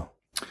underage girl.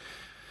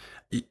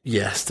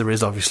 Yes, there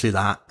is obviously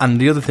that.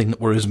 And the other thing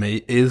that worries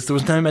me is there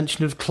was no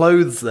mention of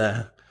clothes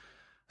there.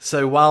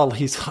 So while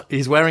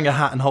he's wearing a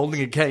hat and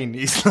holding a cane,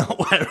 he's not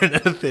wearing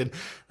anything.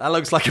 That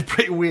looks like a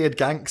pretty weird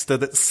gangster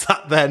that's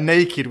sat there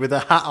naked with a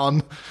hat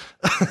on.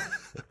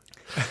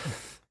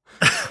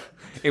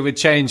 It would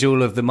change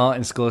all of the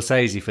Martin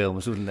Scorsese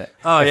films, wouldn't it?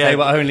 Oh, if yeah. They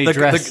were only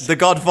dressed. The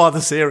Godfather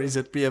series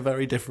would be a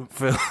very different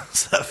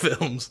set of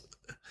films.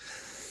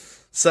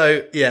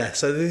 So, yeah,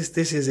 so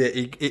this is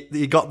it.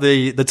 He got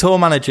the tour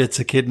manager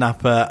to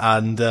kidnap her,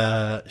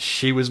 and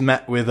she was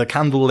met with a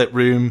candlelit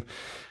room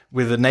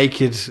with a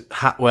naked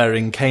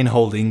hat-wearing,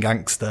 cane-holding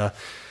gangster,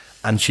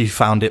 and she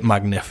found it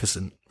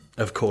magnificent.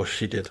 Of course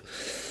she did.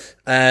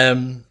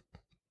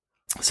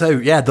 So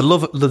yeah, the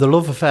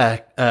love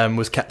affair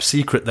was kept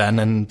secret then,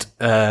 and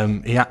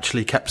he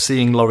actually kept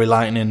seeing Laurie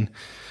Lightning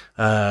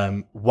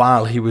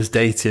while he was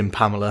dating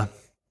Pamela,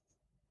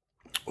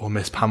 or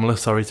Miss Pamela.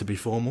 Sorry to be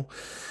formal.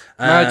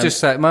 May I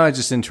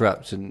just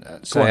interrupt and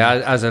say,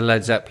 as a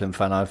Led Zeppelin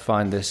fan, I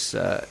find this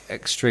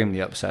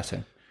extremely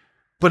upsetting.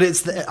 But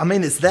it's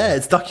there.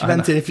 It's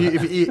documented. If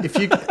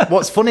you,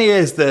 what's funny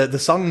is the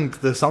song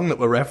that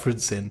we're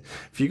referencing.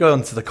 If you go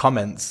onto the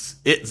comments,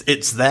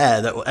 it's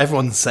there. That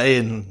everyone's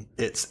saying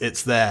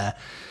it's there.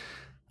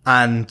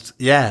 And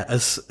yeah,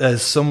 as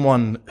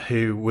someone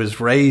who was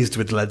raised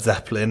with Led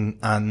Zeppelin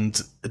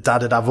and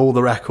Dad would have all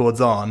the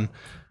records on,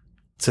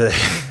 to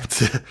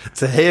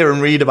hear and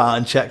read about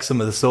and check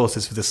some of the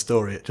sources for this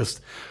story, it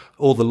just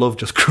all the love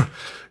just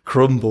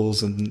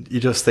crumbles, and you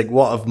just think,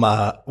 what have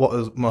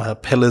my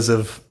pillars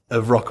of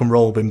rock and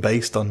roll been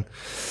based on?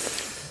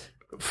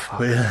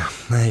 But yeah,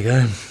 there you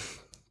go.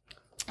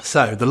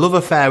 So the love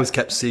affair was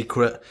kept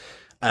secret,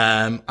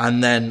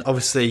 and then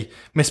obviously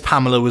Miss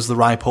Pamela was the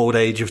ripe old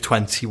age of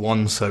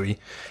 21, so he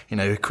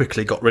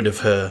quickly got rid of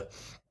her,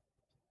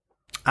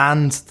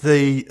 and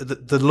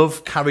the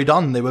love carried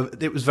on.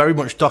 It was very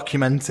much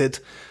documented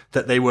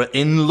that they were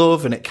in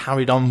love, and it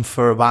carried on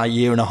for about a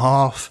year and a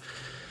half.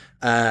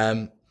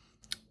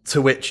 To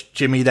which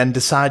Jimmy then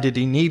decided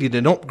he needed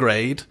an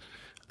upgrade,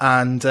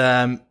 and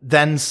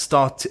then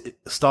started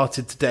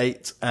to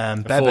date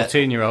Bebe.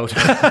 14-year-old.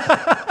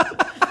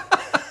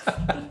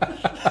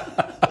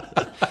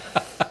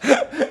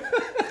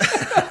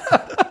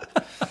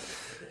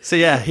 So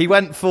yeah, he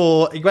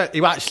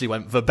actually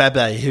went for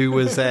Bebe, who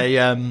was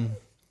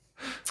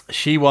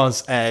she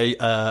was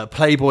a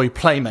Playboy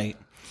playmate.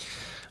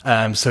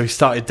 So he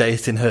started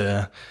dating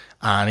her,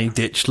 and he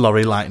ditched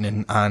Laurie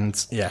Lightning,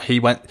 and yeah, he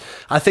went.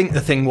 I think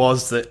the thing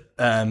was that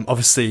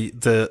obviously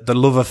the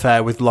love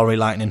affair with Laurie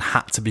Lightning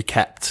had to be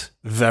kept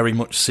very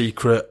much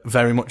secret,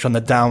 very much on the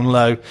down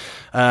low.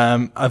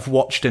 I've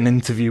watched an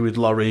interview with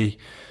Laurie,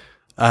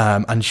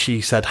 and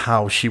she said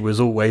how she was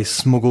always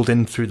smuggled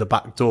in through the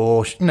back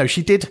door.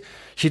 She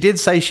did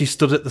say she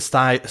stood at the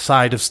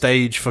side of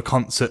stage for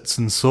concerts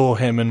and saw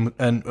him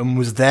and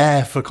was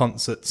there for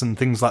concerts and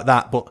things like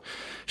that, but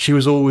she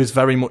was always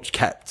very much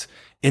kept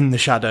in the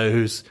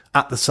shadows,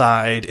 at the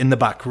side, in the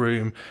back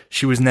room.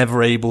 She was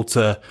never able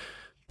to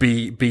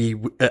be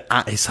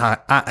at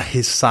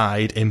his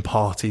side in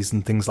parties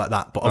and things like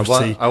that. But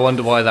obviously, I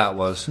wonder why that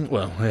was.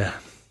 Well, yeah.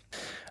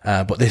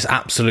 But this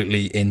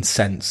absolutely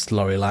incensed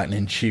Laurie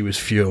Lightning. She was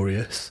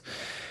furious.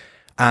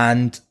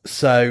 And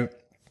so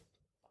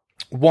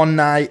one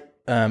night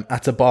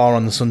at a bar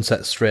on the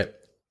Sunset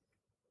Strip,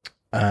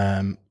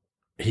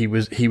 he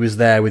was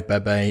there with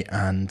Bebe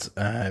and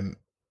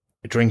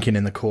drinking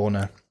in the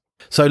corner.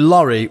 So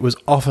Laurie was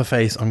off her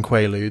face on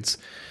Quaaludes,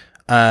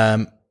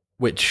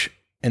 which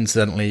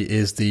incidentally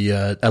is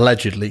the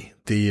allegedly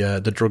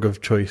the drug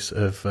of choice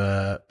of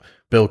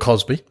Bill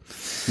Cosby.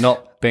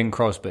 Not Bing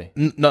Crosby.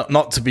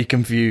 Not to be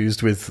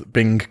confused with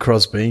Bing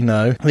Crosby,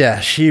 no.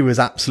 Yeah, she was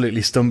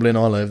absolutely stumbling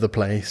all over the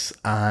place,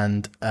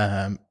 and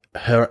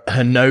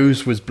her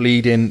nose was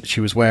bleeding.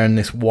 She was wearing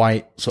this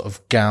white sort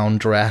of gown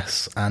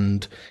dress,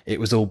 and it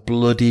was all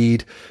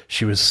bloodied.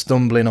 She was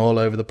stumbling all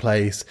over the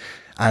place,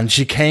 and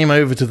she came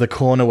over to the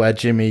corner where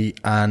Jimmy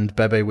and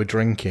Bebe were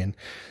drinking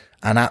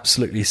and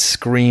absolutely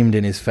screamed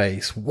in his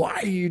face,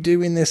 "Why are you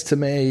doing this to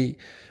me?"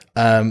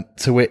 To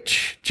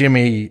which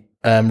Jimmy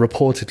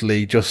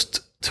reportedly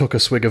just took a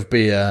swig of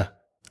beer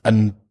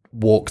and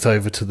walked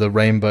over to the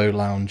Rainbow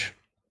Lounge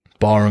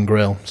bar and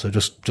grill. So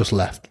just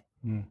left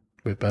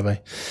with Bebe,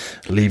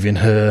 leaving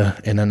her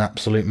in an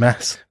absolute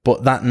mess.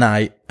 But that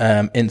night,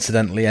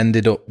 incidentally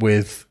ended up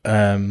with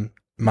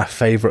my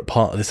favourite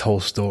part of this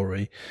whole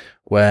story,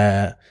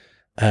 where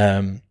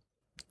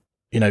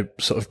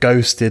sort of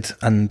ghosted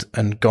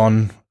and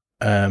gone.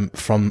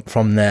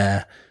 From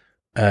there,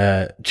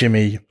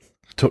 Jimmy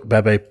took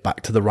Bebe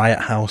back to the riot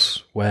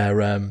house,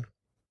 where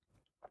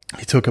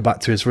he took her back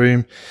to his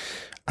room,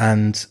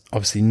 and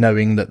obviously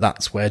knowing that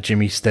that's where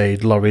Jimmy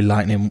stayed, Laurie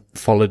Lightning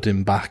followed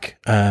him back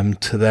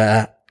to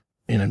there,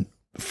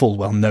 full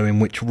well knowing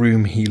which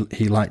room he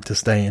liked to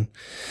stay in.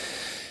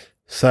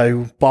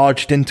 So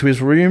barged into his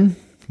room,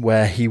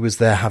 where he was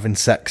there having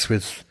sex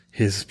with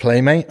his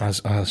playmate,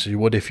 as you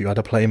would if you had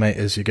a playmate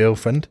as your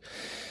girlfriend,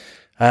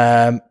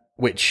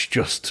 which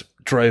just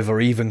drove her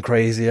even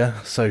crazier.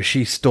 So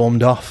she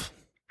stormed off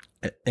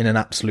in an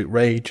absolute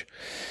rage.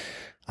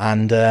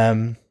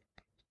 And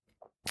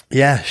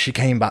she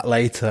came back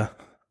later,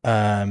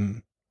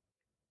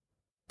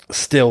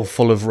 still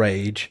full of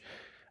rage.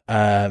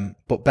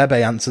 But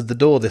Bebe answered the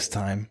door this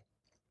time,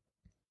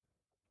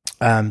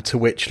 to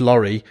which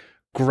Laurie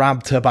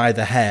grabbed her by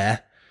the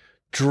hair,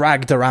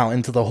 dragged her out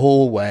into the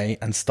hallway,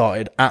 and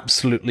started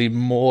absolutely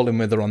mauling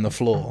with her on the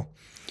floor.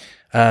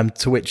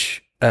 To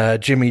which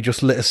Jimmy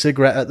just lit a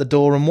cigarette at the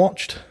door and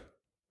watched,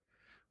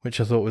 which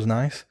I thought was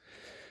nice.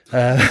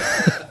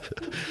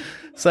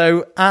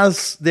 So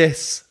as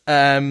this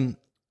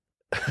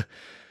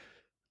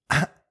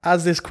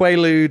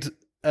Quaalude,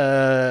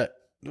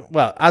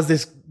 as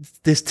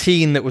this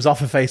teen that was off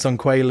her face on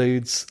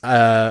Quaaludes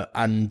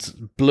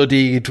and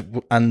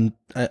bloodied and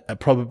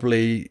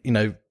probably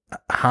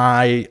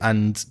high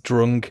and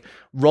drunk,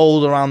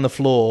 rolled around the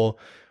floor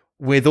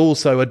with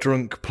also a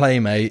drunk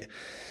playmate,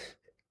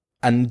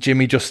 and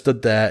Jimmy just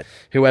stood there.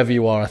 Whoever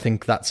you are, I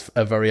think that's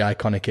a very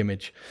iconic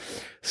image.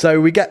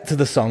 So we get to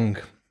the song.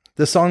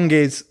 The song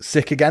is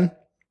Sick Again.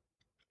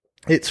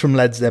 It's from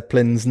Led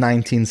Zeppelin's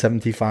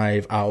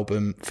 1975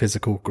 album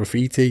Physical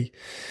Graffiti.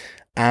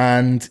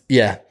 And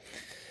yeah,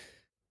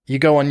 you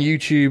go on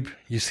YouTube,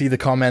 you see the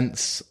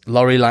comments,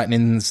 Laurie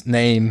Lightning's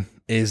name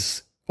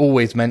is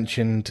always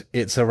mentioned.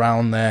 It's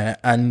around there.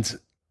 And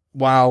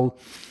while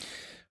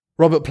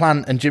Robert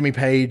Plant and Jimmy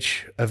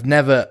Page have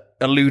never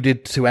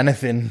alluded to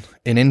anything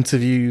in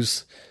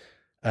interviews,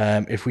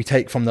 if we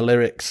take from the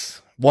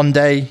lyrics, "One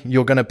day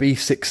you're going to be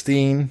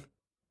 16,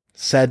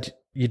 said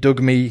you dug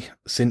me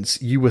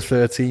since you were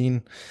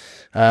 13,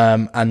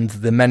 and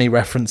the many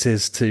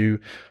references to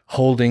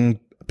holding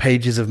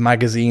pages of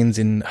magazines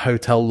in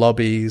hotel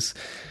lobbies,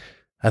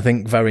 I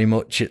think very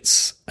much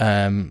it's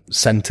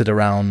centered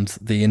around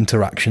the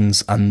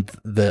interactions and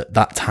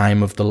that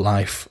time of the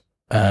life,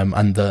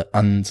 and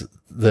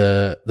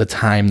the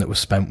time that was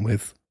spent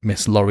with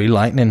Miss Laurie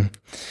Lightning.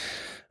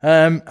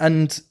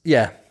 And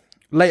yeah,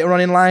 later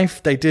on in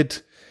life, they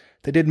did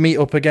meet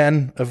up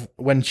again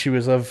when she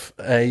was of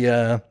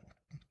a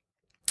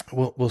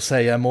we'll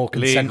say a more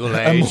legal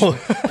age,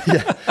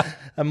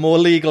 a more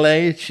legal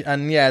age,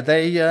 and yeah,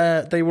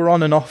 they were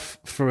on and off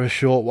for a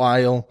short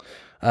while,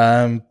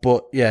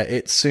 but yeah,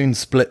 it soon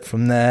split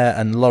from there,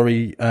 and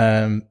Laurie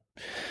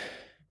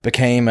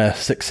became a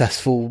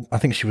successful, I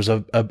think she was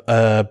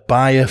a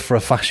buyer for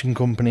a fashion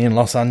company in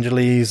Los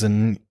Angeles,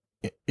 and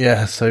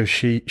yeah, so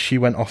she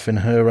went off in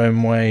her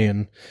own way,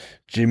 and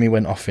Jimmy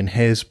went off in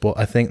his. But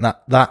I think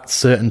that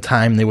certain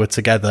time they were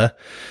together,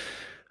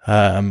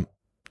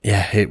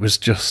 it was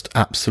just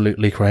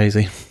absolutely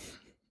crazy.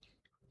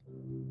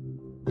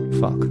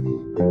 Fuck.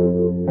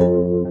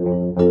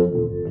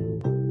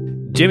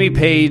 Jimmy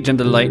Page and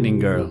the Lightning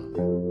Girl.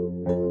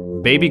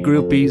 Baby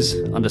groupies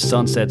on the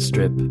Sunset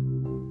Strip.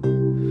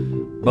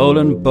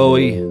 Bolan,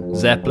 Bowie,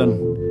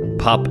 Zeppelin,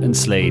 Pop and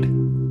Slade.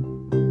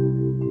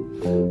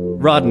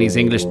 Rodney's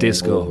English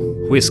Disco,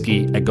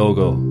 Whiskey a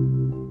Go-Go.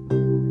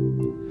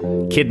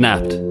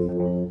 Kidnapped.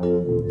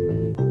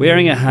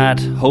 Wearing a hat,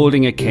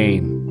 holding a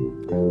cane.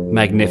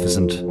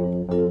 Magnificent.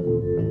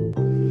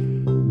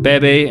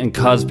 Bebe and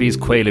Cosby's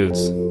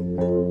Quaaludes.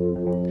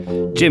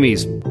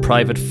 Jimmy's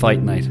Private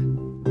Fight Night.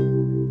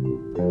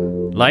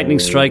 Lightning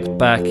Strikes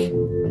Back.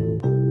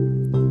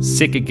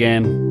 Sick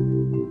Again.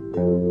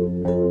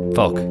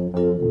 Fuck.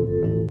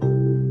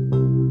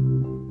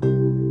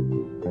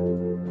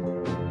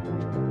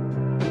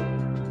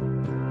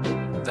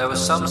 there were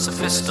some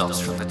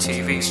sophistos from the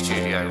TV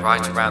studio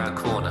right around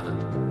the corner.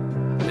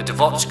 The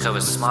Devotchka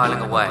was smiling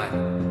away,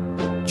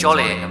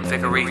 jollying and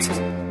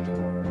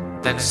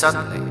vigoreting. Then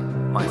suddenly,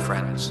 my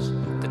friends,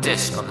 the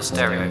disc on the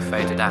stereo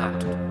faded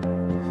out,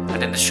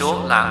 and in the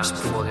short lapse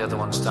before the other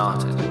one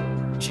started,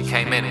 she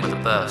came in with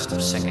a burst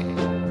of singing.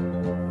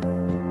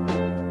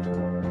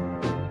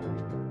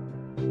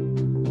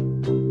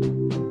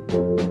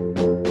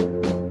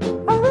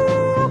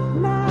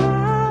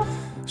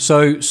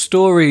 So,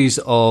 stories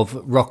of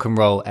rock and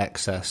roll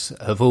excess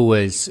have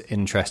always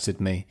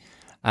interested me,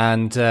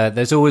 and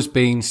there's always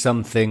been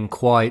something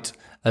quite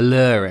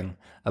alluring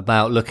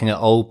about looking at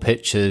old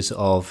pictures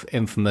of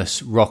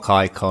infamous rock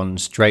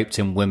icons draped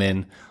in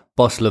women,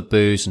 bottle of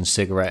booze and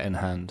cigarette in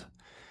hand.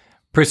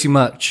 Pretty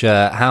much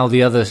how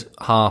the other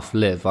half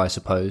live, I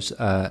suppose,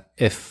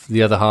 if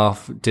the other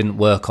half didn't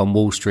work on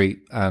Wall Street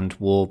and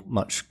wore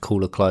much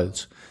cooler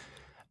clothes.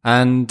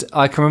 And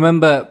I can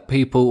remember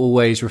people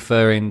always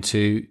referring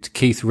to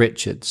Keith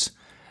Richards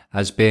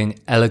as being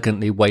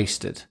elegantly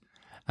wasted.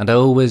 And I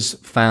always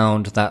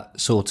found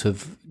that sort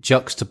of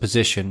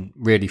juxtaposition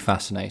really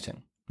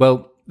fascinating.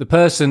 Well, the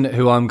person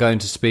who I'm going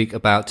to speak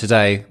about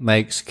today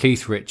makes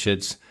Keith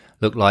Richards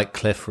look like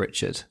Cliff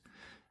Richard.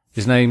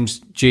 His name's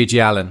G.G.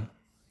 Allen.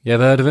 You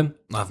ever heard of him?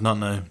 I've not,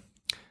 no.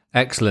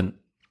 Excellent.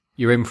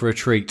 You're in for a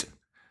treat.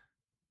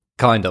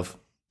 Kind of.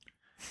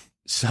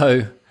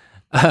 So,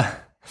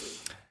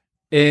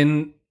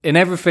 in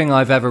everything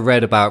I've ever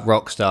read about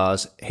rock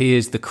stars, he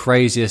is the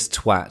craziest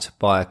twat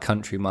by a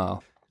country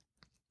mile.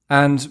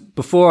 And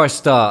before I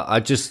start,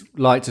 I'd just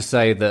like to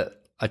say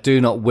that I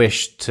do not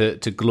wish to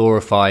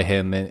glorify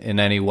him in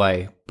any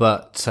way,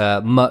 but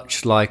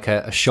much like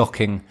a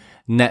shocking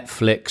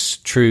Netflix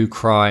true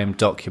crime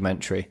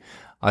documentary,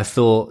 I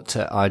thought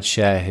I'd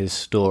share his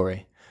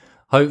story.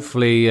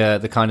 Hopefully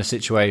the kind of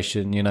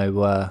situation, you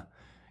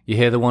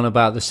hear the one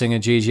about the singer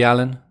G.G.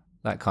 Allen?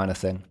 That kind of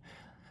thing.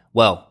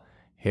 Well,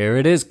 here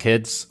it is,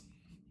 kids.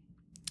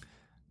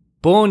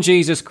 Born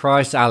Jesus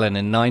Christ Allen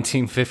in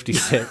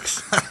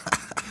 1956.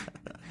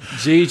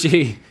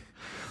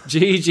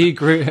 Gigi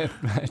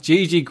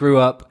grew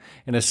up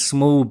in a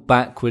small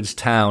backwoods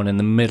town in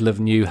the middle of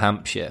New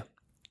Hampshire.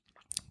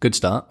 Good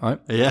start,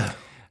 right? Yeah.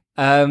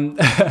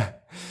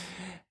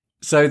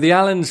 So the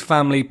Allens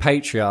family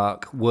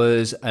patriarch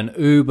was an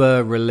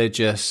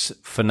uber-religious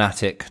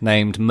fanatic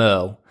named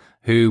Merle,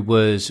 who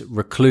was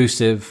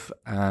reclusive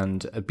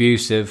and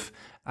abusive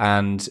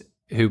and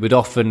who would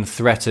often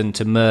threaten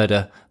to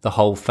murder the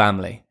whole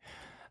family.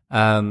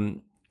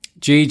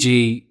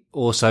 Gigi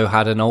also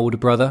had an older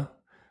brother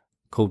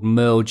called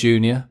Merle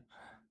Jr.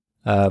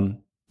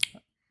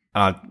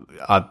 I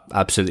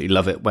absolutely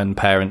love it when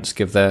parents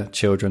give their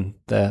children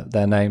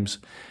their names.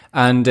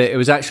 And it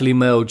was actually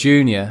Merle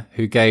Jr.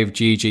 who gave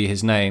Gigi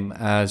his name,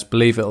 as,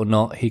 believe it or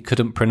not, he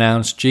couldn't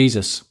pronounce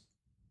Jesus.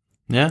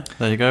 Yeah,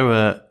 there you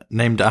go.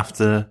 Named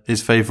after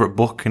his favourite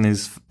book and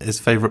his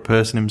favourite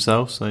person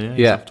himself. So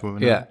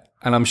yeah.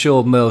 And I'm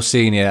sure Merle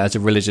Sr., as a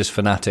religious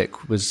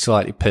fanatic, was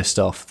slightly pissed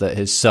off that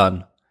his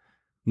son,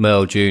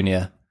 Merle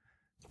Jr.,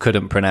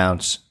 couldn't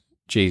pronounce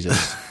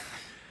Jesus.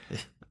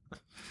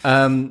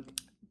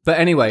 But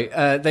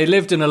anyway, they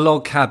lived in a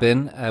log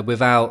cabin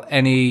without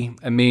any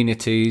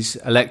amenities,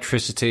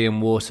 electricity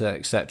and water,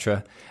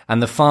 etc.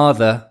 And the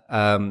father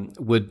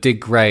would dig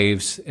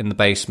graves in the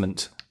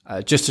basement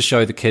just to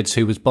show the kids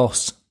who was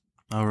boss.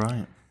 All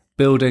right.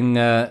 Building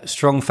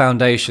strong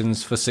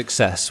foundations for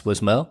success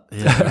was Merle.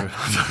 Yeah,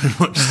 very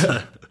much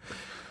so.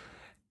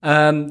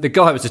 The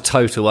guy was a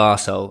total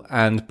arsehole,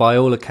 and by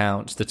all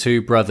accounts, the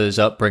two brothers'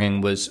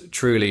 upbringing was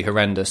truly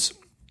horrendous,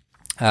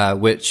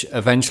 which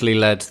eventually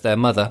led their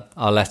mother,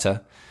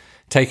 Arletta,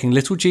 taking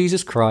little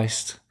Jesus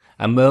Christ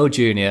and Merle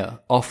Jr.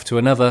 off to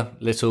another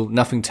little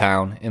nothing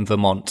town in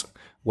Vermont,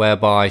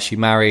 whereby she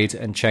married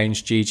and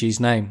changed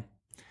Gigi's name.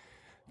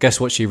 Guess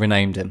what she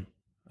renamed him?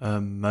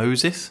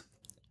 Moses?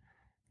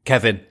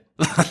 Kevin.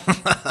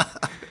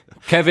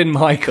 Kevin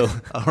Michael.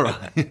 All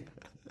right.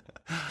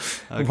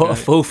 Okay. What a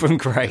fall from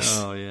grace.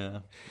 Oh, yeah.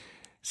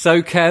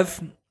 So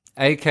Kev,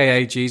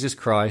 a.k.a. Jesus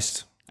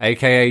Christ,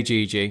 a.k.a.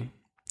 Gigi,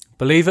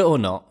 believe it or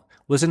not,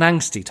 was an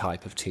angsty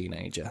type of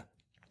teenager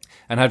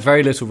and had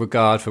very little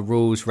regard for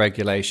rules,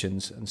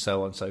 regulations, and so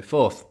on and so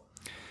forth.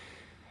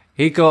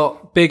 He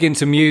got big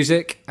into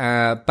music,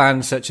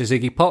 bands such as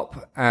Iggy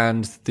Pop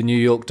and the New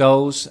York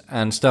Dolls,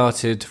 and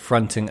started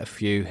fronting a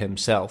few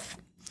himself.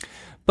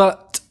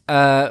 But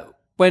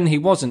when he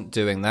wasn't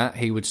doing that,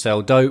 he would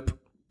sell dope,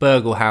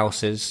 burgle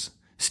houses,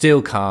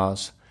 steal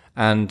cars,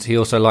 and he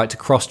also liked to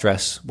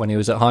cross-dress when he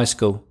was at high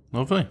school.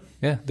 Lovely.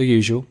 Yeah, the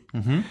usual.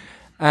 Mm-hmm.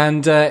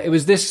 And it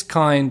was this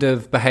kind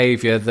of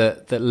behaviour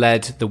that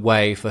led the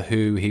way for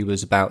who he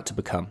was about to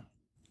become.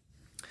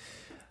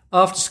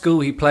 After school,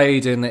 he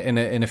played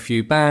in a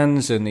few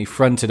bands, and he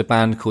fronted a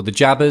band called the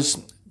Jabbers,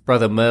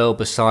 brother Merle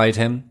beside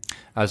him,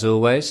 as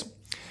always.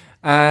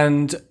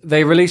 And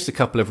they released a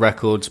couple of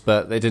records,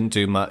 but they didn't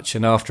do much,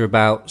 and after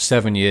about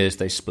 7 years,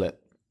 they split.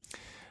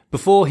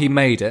 Before he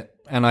made it,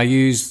 and I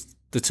use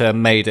the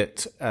term made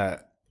it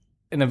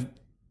in a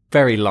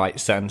very light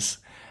sense.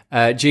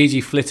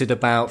 Gigi flitted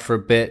about for a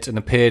bit and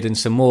appeared in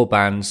some more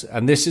bands,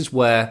 and this is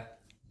where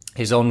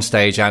his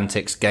onstage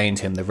antics gained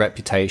him the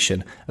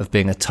reputation of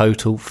being a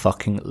total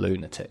fucking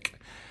lunatic.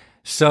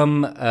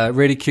 Some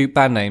really cute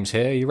band names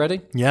here. Are you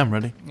ready? Yeah, I'm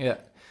ready. Yeah.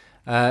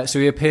 So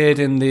he appeared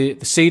in the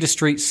Cedar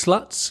Street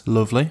Sluts,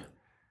 Lovely.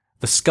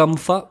 the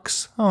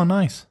Scumfucks, Oh,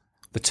 nice.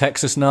 the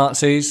Texas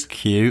Nazis,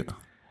 Cute.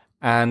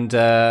 and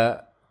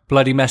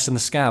Bloody Mess and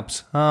the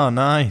Scabs. Oh,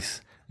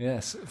 nice.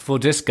 Yes. For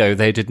disco,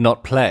 they did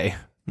not play.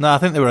 No, I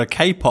think they were a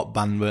K-pop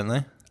band, weren't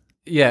they?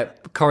 Yeah,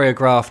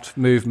 choreographed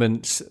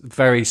movements,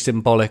 very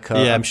symbolic,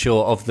 Yeah. I'm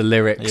sure, of the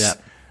lyrics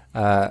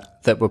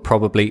that were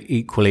probably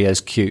equally as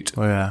cute.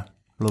 Oh, yeah.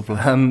 Lovely.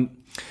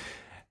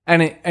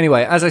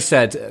 Anyway, as I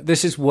said,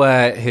 this is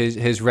where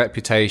his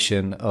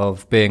reputation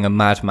of being a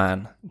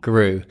madman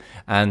grew,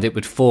 and it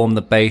would form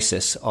the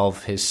basis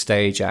of his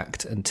stage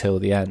act until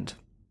the end.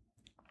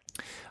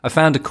 I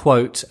found a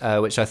quote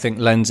which I think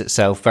lends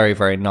itself very,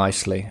 very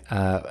nicely,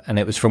 and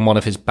it was from one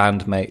of his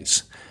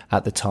bandmates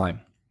at the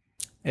time.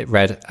 It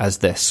read as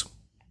this.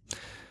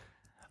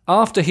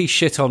 After he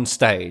shit on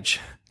stage,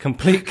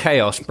 complete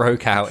chaos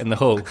broke out in the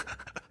hall.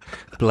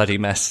 Bloody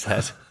Mess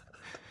said.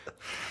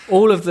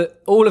 All of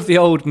the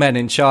old men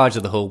in charge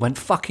of the hall went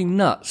fucking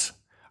nuts.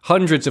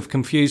 Hundreds of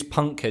confused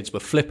punk kids were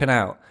flipping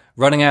out,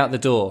 running out the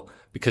door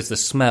because the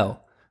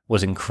smell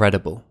was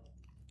incredible.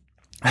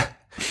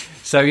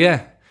 So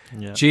yeah,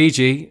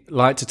 Gigi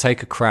liked to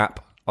take a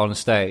crap on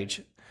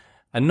stage.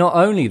 And not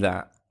only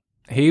that,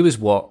 he was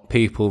what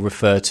people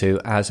refer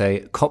to as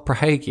a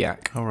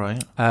coprahagiac. All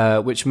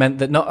right. Which meant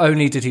that not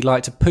only did he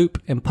like to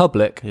poop in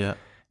public, Yeah.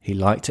 he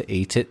liked to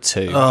eat it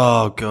too.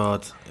 Oh,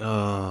 God.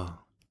 Oh.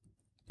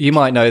 You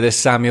might know this,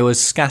 Samuel, as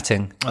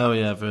scatting. Oh,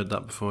 yeah, I've heard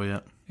that before, yeah.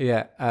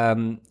 Yeah,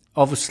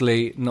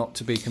 obviously not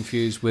to be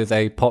confused with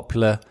a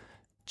popular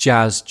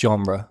jazz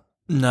genre.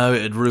 No,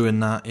 it'd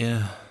ruin that,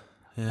 yeah.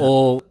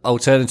 Or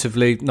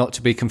alternatively, not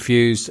to be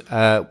confused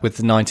with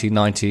the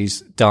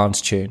 1990s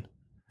dance tune.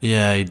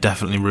 Yeah, he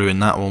definitely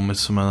ruined that one with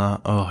some of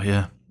that. Oh,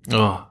 yeah.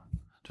 Oh,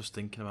 just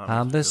thinking about it.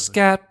 I'm the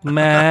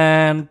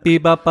Skatman.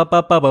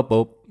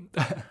 Beep-bop-bop-bop-bop-bop.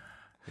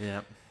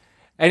 Yeah.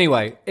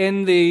 Anyway,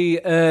 in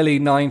the early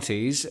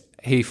 90s,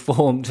 he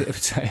formed...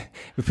 It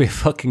would be a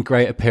fucking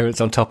great appearance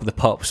on Top of the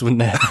Pops,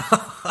 wouldn't it?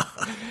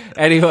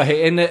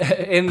 Anyway, in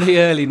the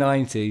early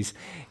 90s,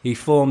 he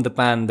formed the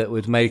band that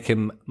would make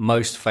him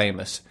most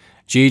famous,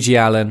 Gigi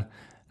Allen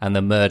and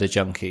the Murder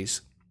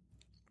Junkies.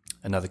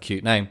 Another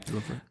cute name.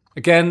 Lovely.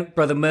 Again,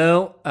 Brother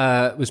Merle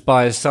was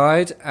by his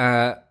side,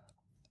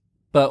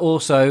 but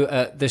also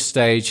at this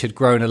stage had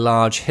grown a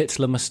large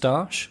Hitler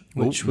moustache,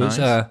 which was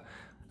nice.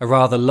 A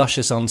rather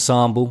luscious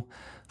ensemble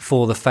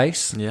for the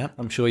face. Yeah.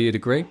 I'm sure you'd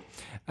agree.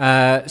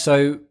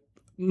 So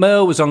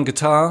Merle was on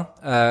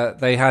guitar.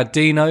 They had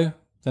Dino,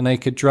 the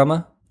naked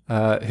drummer,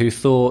 who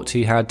thought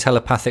he had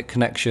telepathic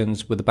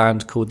connections with a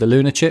band called the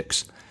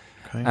Lunachicks,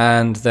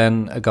 and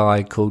then a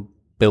guy called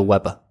Bill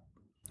Weber.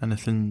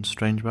 Anything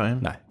strange about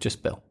him? No,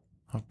 just Bill.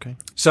 Okay.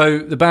 So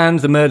the band,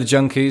 the Murder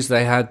Junkies,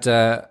 they had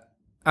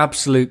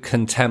absolute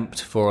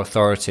contempt for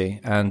authority,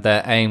 and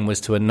their aim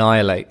was to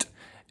annihilate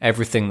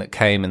everything that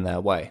came in their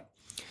way.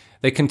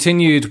 They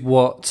continued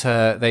what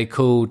they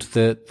called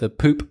the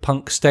poop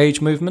punk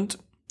stage movement.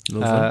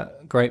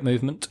 Great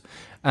movement.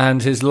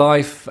 And his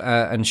life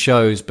and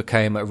shows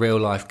became a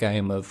real-life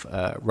game of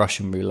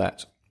Russian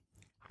roulette.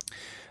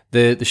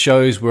 The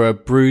shows were a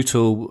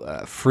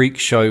brutal freak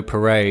show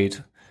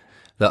parade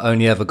that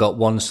only ever got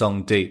one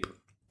song deep.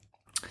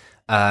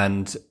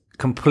 And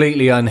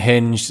completely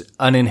unhinged,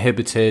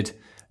 uninhibited,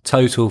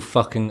 total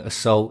fucking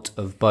assault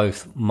of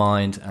both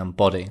mind and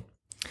body.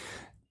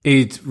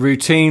 He'd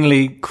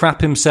routinely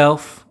crap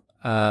himself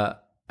and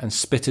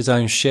spit his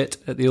own shit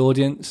at the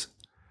audience,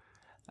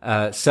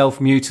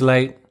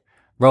 self-mutilate,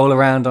 roll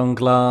around on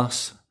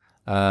glass,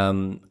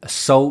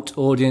 assault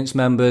audience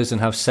members and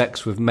have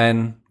sex with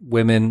men,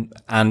 women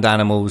and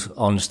animals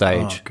on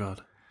stage. Oh,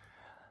 God.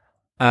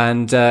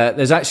 And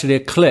there's actually a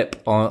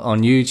clip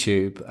on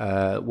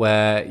YouTube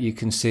where you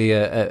can see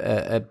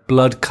a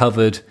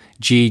blood-covered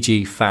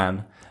Gigi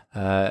fan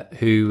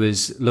who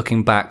was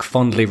looking back,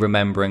 fondly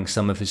remembering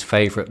some of his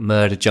favourite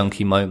murder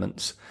junkie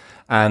moments.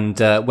 And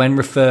when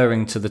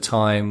referring to the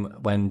time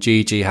when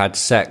Gigi had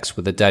sex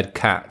with a dead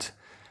cat,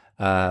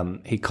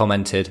 he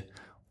commented,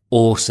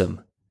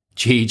 "Awesome,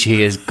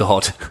 Gigi is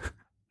God."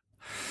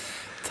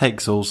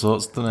 Takes all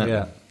sorts, doesn't it?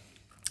 Yeah.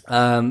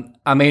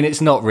 I mean,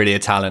 it's not really a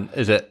talent,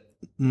 is it?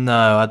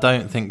 No, I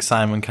don't think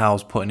Simon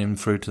Cowell's putting him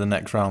through to the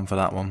next round for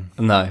that one.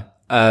 No.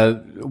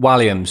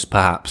 Williams,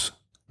 perhaps.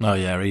 Oh,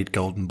 yeah, he'd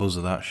golden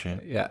buzzer that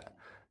shit. Yeah.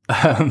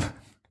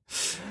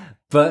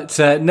 But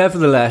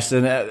nevertheless,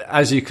 and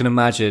as you can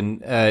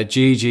imagine,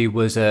 Gigi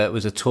was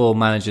a tour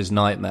manager's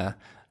nightmare,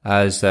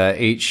 as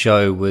each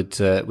show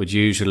would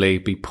usually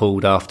be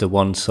pulled after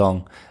one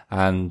song,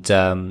 and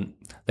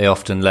they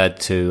often led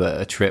to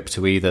a trip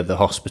to either the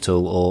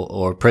hospital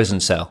or a prison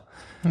cell.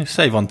 You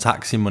save on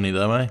taxi money,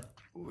 though, eh?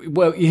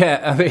 Well,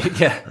 yeah, I mean,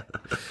 yeah,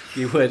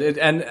 you would.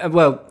 And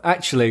well,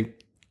 actually,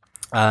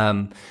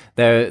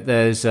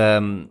 There's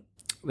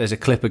a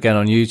clip again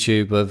on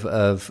YouTube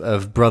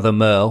of Brother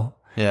Merle,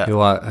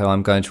 who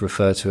I'm going to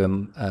refer to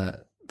him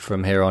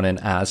from here on in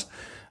as,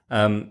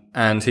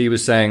 and he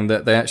was saying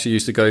that they actually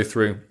used to go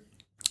through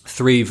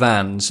 3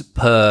 vans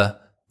per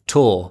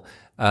tour,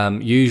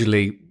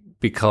 usually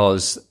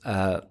because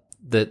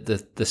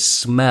the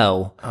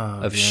smell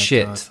of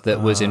shit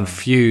that was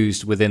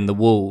infused within the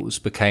walls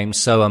became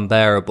so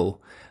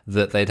unbearable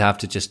that they'd have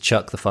to just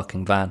chuck the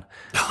fucking van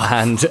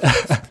and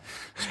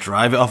just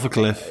drive it off a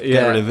cliff.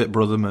 Get rid of it,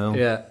 Brother Merle.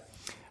 Yeah.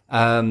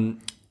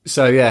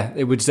 So yeah,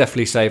 it would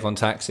definitely save on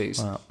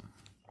taxis. Wow.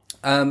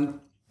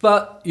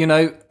 But you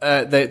know,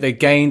 they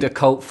gained a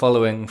cult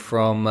following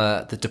from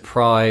the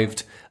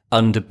deprived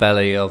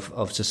underbelly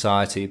of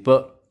society,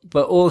 but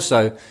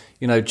also,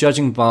 you know,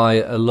 judging by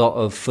a lot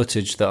of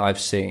footage that I've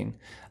seen,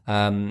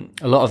 a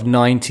lot of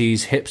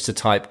 90s hipster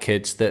type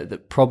kids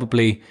that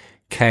probably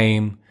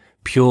came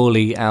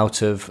purely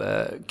out of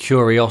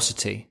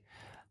curiosity.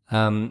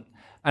 And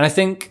I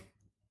think,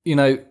 you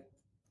know,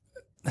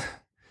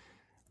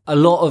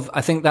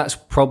 I think that's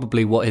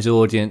probably what his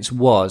audience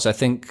was. I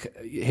think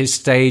his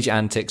stage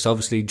antics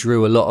obviously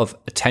drew a lot of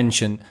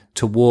attention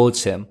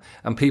towards him,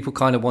 and people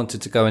kind of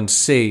wanted to go and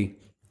see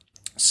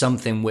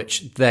something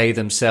which they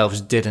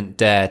themselves didn't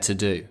dare to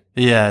do.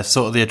 Yeah,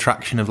 sort of the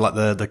attraction of like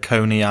the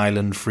Coney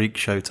Island freak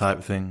show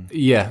type thing.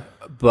 Yeah,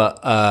 but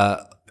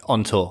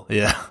on tour.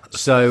 Yeah.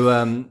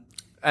 So,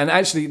 and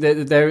actually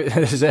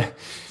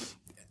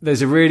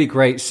there's a really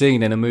great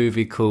scene in a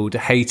movie called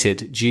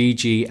Hated,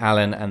 G.G.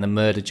 Allen and the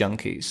Murder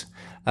Junkies,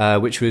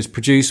 which was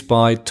produced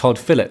by Todd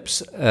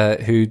Phillips,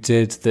 who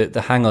did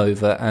the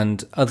Hangover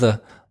and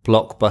other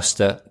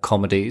blockbuster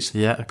comedies.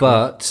 Yeah, cool.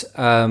 But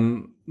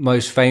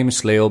most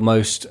famously or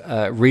most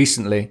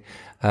recently,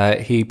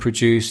 he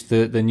produced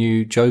the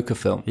new Joker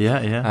film. Yeah.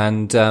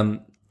 And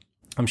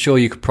I'm sure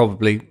you could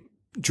probably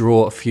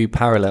draw a few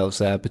parallels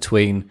there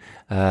between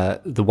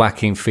the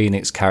Joaquin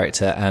Phoenix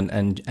character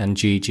and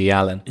G.G.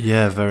 Allen.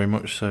 Yeah, very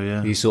much so,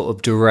 yeah. These sort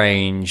of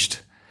deranged...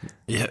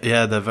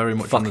 Yeah, they're very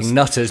much... fucking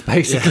nutters,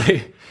 basically.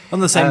 Yeah. On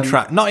the same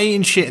track. Not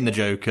eating shit in the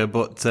Joker,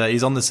 but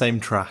he's on the same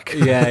track.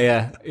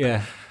 Yeah.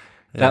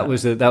 That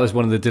was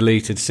one of the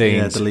deleted scenes.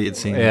 Yeah, deleted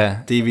scene.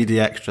 Yeah. DVD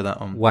extra, that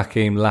one.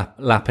 Joaquin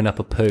lapping up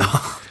a poo.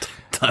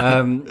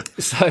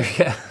 So,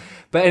 yeah.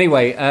 But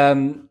anyway...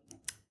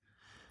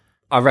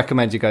 I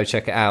recommend you go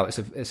check it out.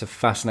 It's a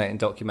fascinating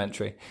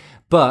documentary.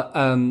 But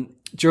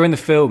during the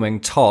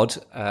filming, Todd,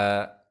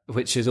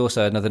 which is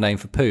also another name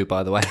for poo,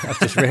 by the way, I've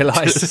just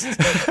realised.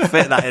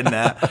 Fit that in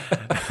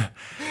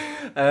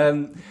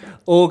there.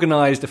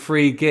 Organised a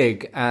free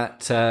gig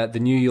at the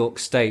New York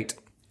State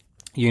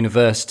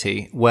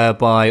University,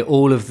 whereby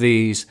all of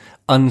these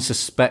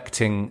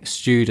unsuspecting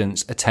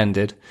students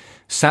attended,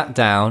 sat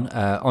down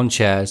on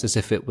chairs as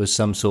if it was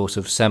some sort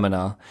of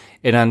seminar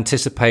in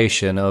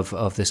anticipation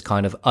of this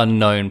kind of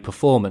unknown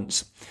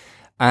performance.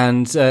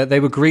 And they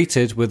were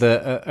greeted with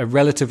a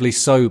relatively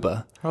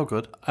sober... Oh,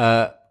 good.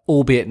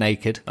 Albeit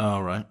naked.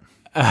 Oh, right.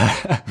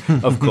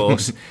 Of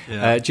course.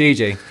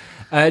 Gigi.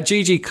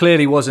 Gigi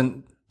clearly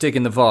wasn't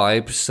digging the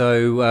vibe,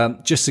 so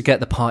just to get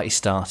the party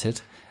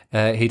started,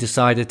 he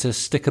decided to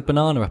stick a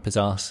banana up his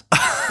arse.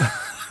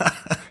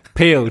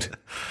 Peeled.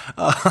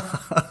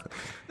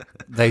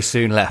 They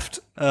soon left.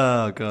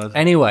 Oh, God.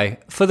 Anyway,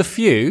 for the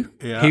few,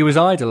 he was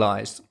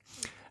idolised.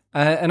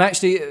 And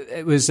actually,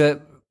 it was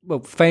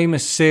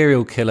famous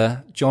serial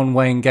killer John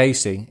Wayne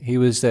Gacy. He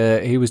was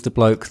the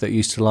bloke that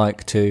used to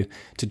like to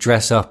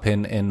dress up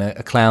in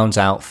a clown's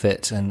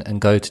outfit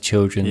and go to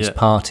children's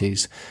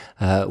parties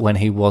when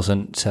he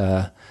wasn't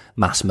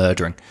mass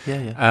murdering.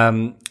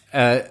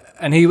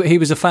 And he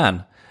was a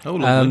fan. Oh,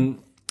 lovely.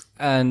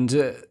 And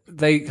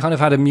they kind of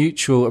had a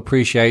mutual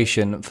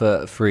appreciation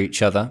for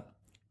each other.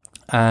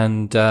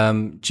 And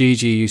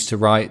Gigi used to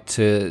write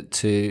to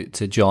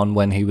John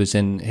when he was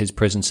in his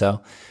prison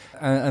cell,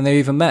 and they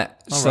even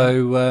met. All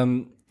so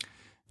right.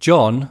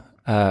 John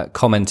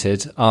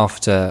commented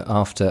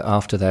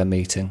after their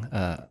meeting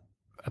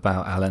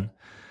about Alan,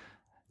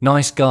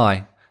 "Nice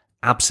guy,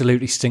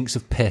 absolutely stinks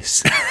of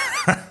piss."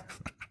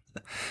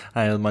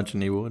 I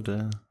imagine he would.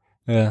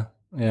 Yeah.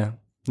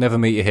 Never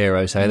meet your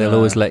heroes, hey? They'll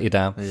always let you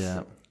down.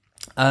 Yeah.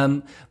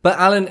 But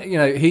Alan, you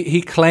know,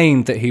 he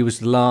claimed that he was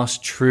the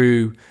last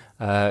true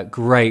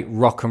great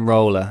rock and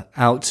roller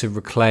out to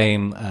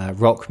reclaim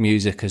rock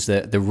music as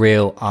the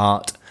real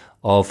art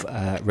of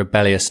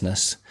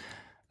rebelliousness.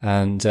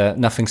 And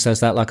nothing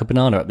says that like a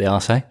banana up the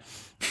arse, eh?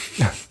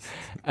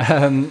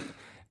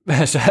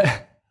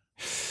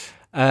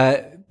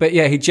 But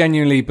yeah, he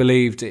genuinely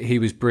believed he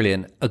was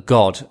brilliant, a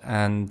god.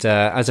 And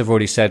as I've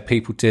already said,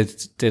 people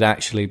did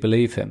actually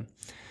believe him.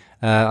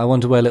 I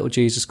wonder where little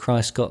Jesus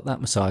Christ got that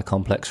Messiah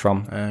complex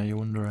from. You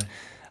wonder,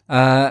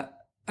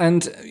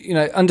 And, you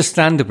know,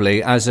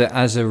 understandably, as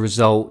a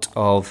result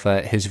of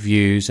his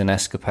views and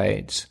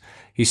escapades,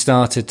 he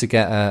started to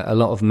get a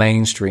lot of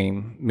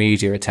mainstream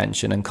media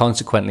attention and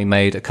consequently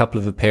made a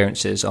couple of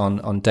appearances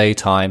on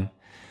daytime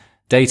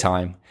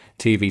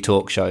TV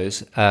talk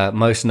shows,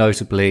 most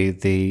notably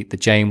the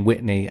Jane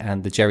Whitney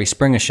and the Jerry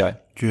Springer Show.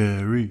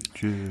 Jerry.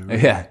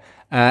 Yeah.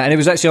 And it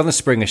was actually on the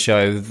Springer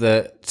Show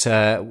that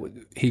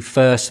he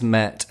first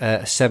met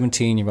a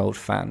 17-year-old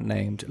fan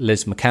named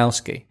Liz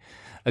Mikowski,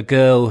 a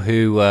girl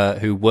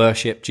who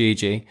worshipped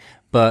Gigi,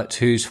 but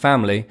whose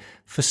family,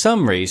 for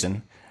some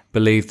reason,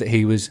 believed that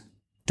he was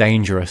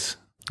dangerous.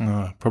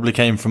 Oh, probably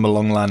came from a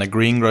long line of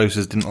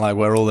greengrocers, didn't like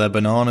where all their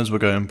bananas were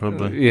going,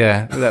 probably.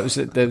 Yeah, that was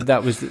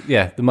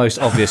the most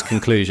obvious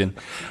conclusion.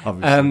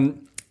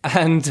 Obviously.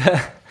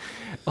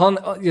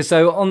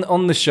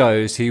 On the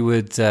shows, he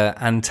would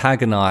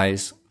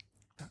antagonize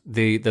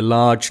the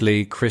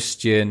largely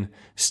Christian,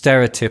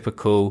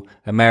 stereotypical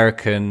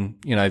American,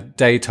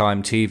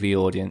 daytime TV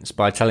audience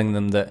by telling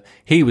them that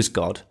he was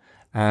God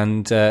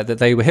and that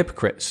they were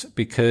hypocrites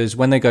because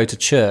when they go to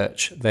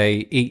church,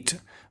 they eat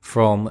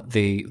from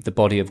the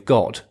body of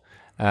God.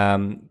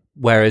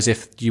 Whereas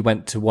if they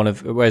went to one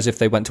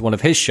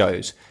of his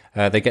shows,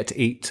 they get to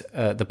eat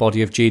the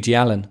body of Gigi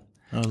Allen,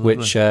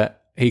 which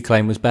he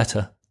claimed was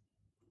better.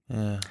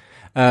 Yeah.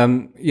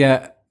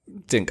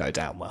 Didn't go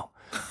down well.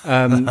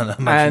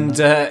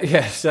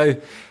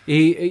 So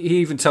he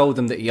even told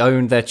them that he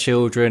owned their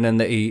children and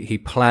that he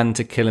planned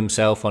to kill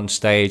himself on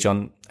stage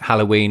on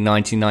Halloween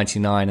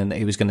 1999 and that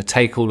he was going to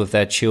take all of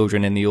their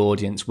children in the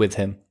audience with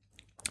him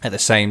at the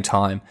same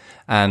time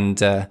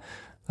and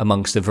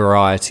amongst a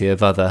variety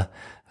of other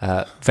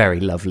very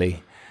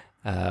lovely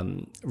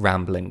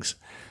ramblings.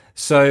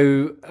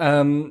 So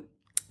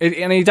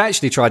and he'd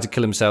actually tried to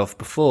kill himself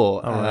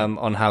before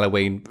on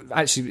Halloween.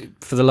 Actually,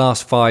 for the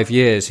last 5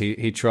 years,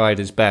 he tried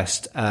his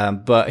best,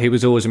 but he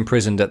was always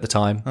imprisoned at the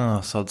time.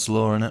 Oh, sod's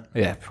law, innit?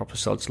 Yeah, proper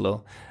sod's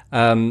law.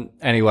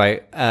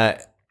 Anyway,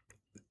 it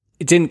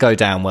didn't go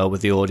down well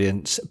with the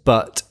audience,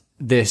 but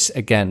this,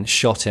 again,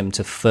 shot him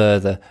to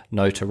further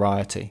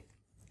notoriety.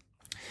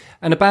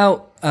 And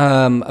about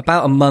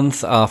a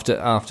month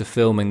after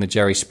filming the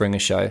Jerry Springer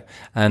Show,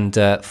 and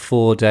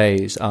 4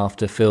 days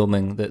after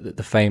filming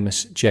the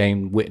famous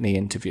Jane Whitney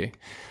interview,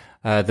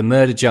 the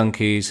Murder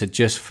Junkies had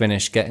just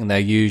finished getting their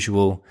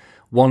usual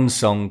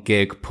one-song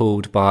gig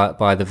pulled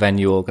by the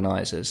venue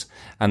organisers,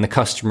 and the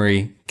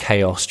customary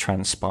chaos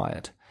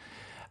transpired.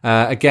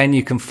 Again,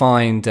 you can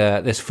find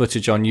this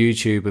footage on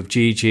YouTube of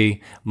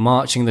Gigi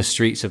marching the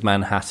streets of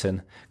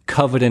Manhattan,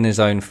 covered in his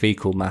own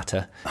fecal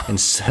matter, in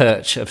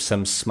search of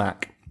some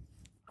smack.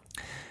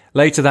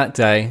 Later that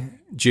day,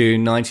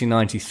 June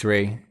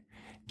 1993,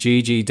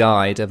 Gigi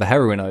died of a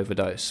heroin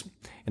overdose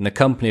in the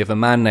company of a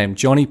man named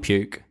Johnny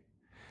Puke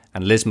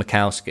and Liz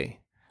Mikowski,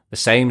 the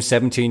same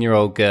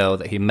 17-year-old girl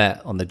that he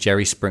met on the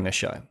Jerry Springer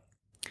Show.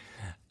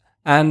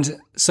 And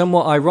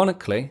somewhat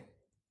ironically,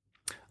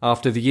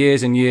 after the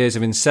years and years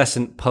of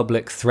incessant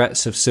public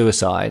threats of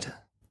suicide,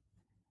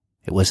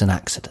 it was an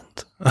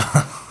accident.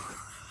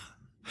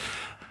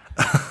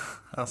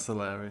 That's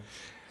hilarious.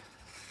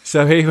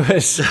 So he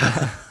was,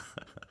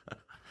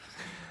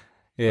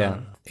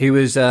 he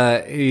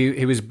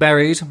was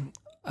buried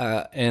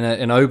in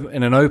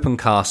an open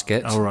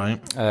casket. All right.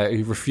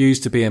 He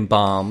refused to be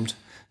embalmed,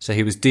 so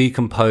he was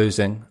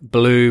decomposing,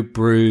 blue,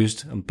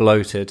 bruised, and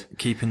bloated.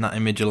 Keeping that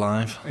image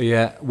alive.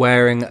 Yeah,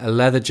 wearing a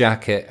leather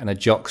jacket and a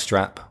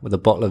jockstrap with a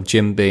bottle of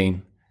Jim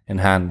Beam in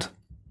hand.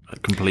 A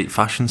complete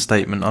fashion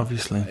statement,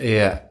 obviously.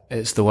 Yeah,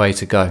 it's the way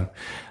to go.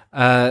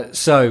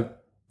 So,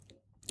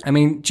 I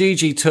mean,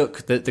 Gigi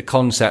took the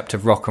concept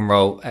of rock and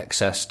roll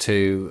excess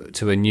to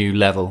a new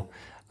level,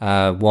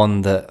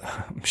 one that,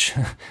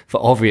 for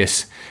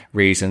obvious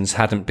reasons,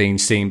 hadn't been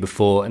seen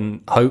before,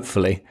 and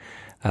hopefully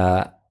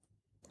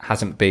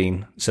hasn't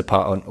been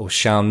surpassed or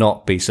shall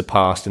not be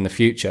surpassed in the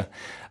future.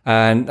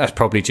 And that's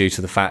probably due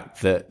to the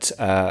fact that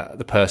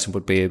the person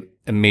would be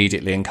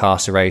immediately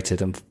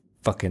incarcerated and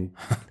fucking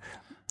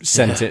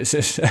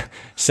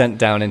sent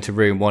down into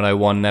room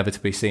 101, never to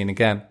be seen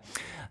again.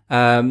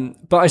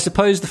 But I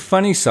suppose the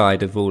funny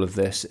side of all of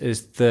this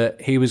is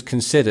that he was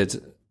considered,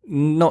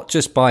 not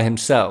just by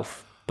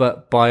himself,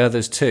 but by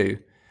others too,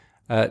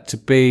 to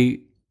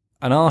be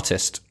an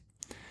artist.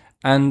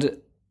 And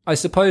I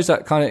suppose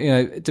that kind of,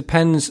 it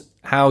depends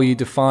how you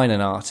define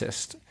an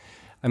artist.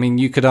 I mean,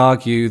 you could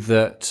argue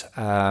that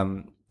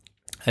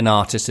an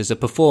artist is a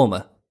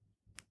performer,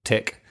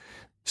 tick.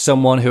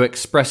 Someone who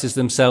expresses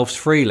themselves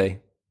freely.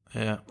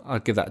 Yeah.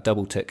 I'd give that a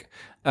double tick.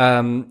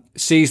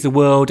 Sees the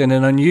world in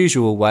an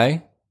unusual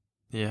way.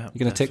 Yeah. You're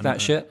going to tick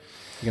that shit?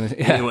 You're gonna,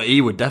 yeah.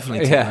 He would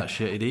definitely tick that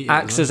shit. He'd eat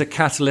Acts as a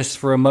catalyst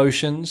for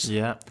emotions.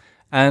 Yeah.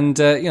 And,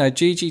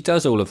 Gigi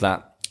does all of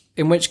that.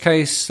 In which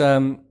case,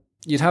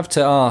 you'd have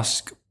to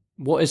ask,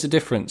 what is the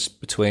difference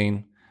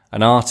between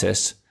an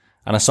artist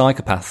and a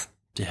psychopath?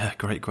 Yeah,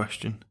 great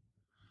question.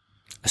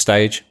 A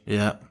stage?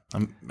 Yeah.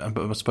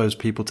 I suppose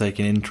people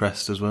taking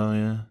interest as well,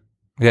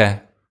 yeah.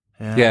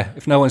 Yeah,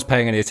 if no one's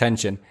paying any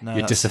attention,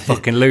 you're just a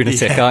fucking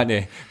lunatic, aren't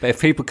you? But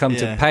if people come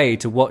to pay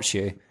to watch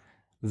you,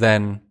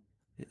 then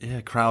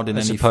Yeah, crowd in I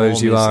any suppose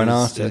form you are an is-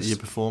 artist. You're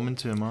performing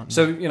to him, aren't you?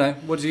 So,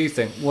 what do you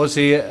think? Was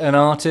he an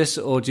artist,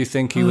 or do you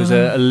think he was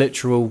a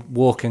literal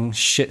walking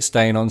shit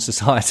stain on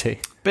society?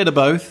 Bit of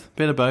both,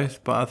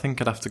 but I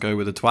think I'd have to go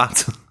with a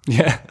twat.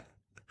 Yeah.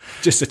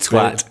 Just a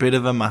twat. Bit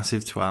of a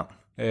massive twat.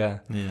 Yeah.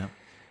 Yeah.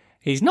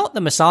 He's not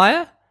the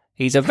Messiah.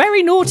 He's a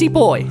very naughty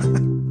boy.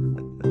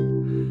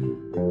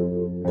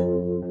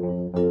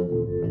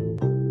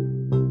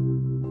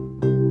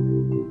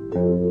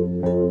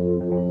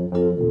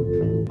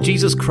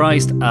 Jesus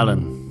Christ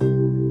Allen,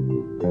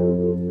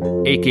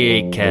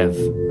 aka Kev.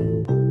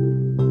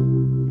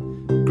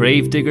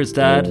 Gravedigger's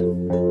dad.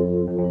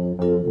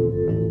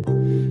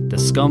 The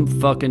scum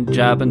fucking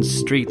jabbing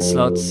street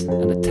sluts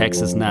and the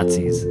Texas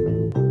Nazis.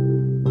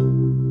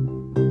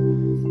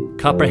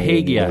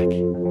 Copperhagiac,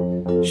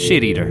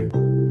 shit eater.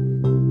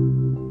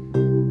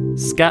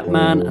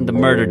 Skatman and the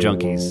murder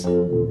junkies.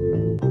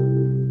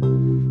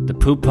 The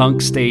poop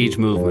punk stage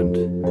movement.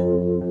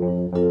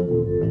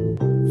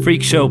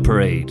 Freak show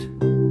parade.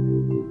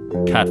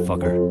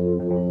 Catfucker.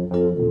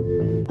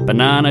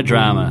 Banana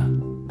drama.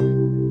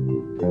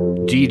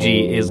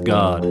 Gigi is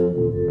God.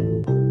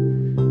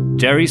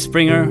 Jerry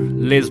Springer,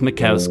 Liz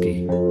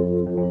Mikowski.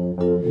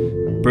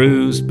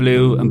 Bruised,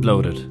 blue and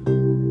bloated.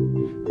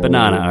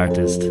 Banana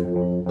artist.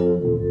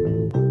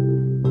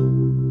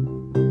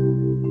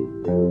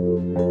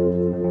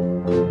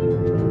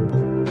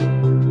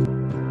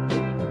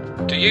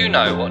 Do you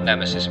know what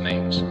nemesis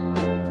means?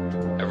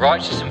 A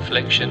righteous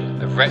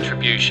infliction of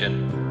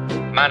retribution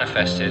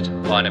manifested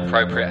by an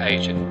appropriate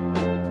agent,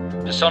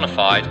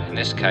 personified in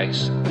this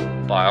case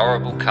by a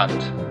horrible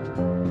cunt.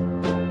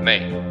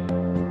 Me.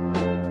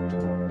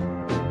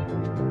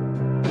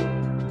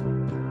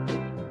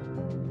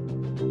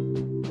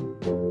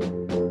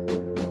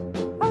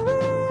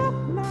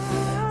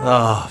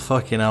 Oh,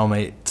 fucking hell,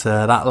 mate.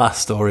 That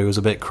last story was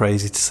a bit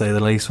crazy, to say the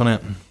least,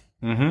 wasn't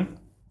it? Mm-hmm.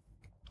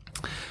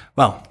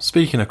 Well,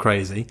 speaking of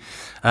crazy,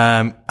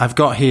 I've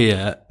got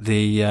here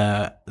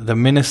the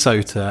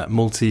Minnesota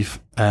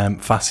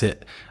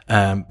multi-facet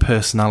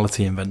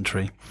personality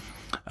inventory,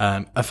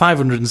 a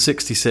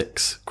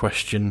 566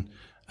 question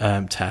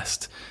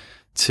test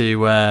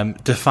to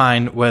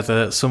define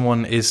whether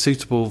someone is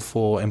suitable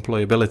for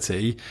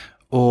employability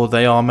or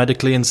they are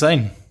medically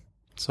insane.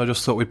 So I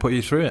just thought we'd put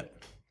you through it.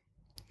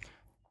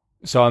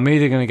 So I'm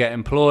either going to get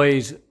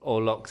employed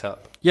or locked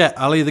up. Yeah,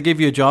 I'll either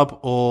give you a job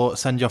or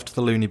send you off to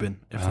the loony bin,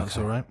 if that's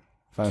all right.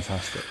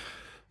 Fantastic.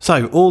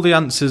 So, all the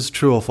answers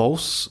true or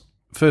false.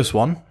 First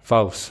one.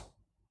 False.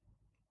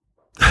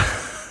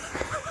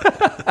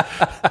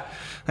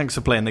 Thanks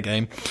for playing the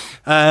game.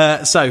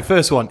 So,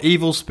 first one.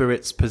 Evil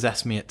spirits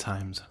possess me at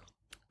times.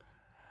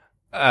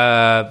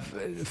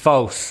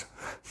 False.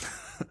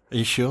 Are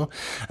you sure?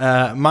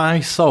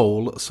 My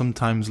soul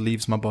sometimes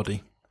leaves my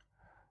body.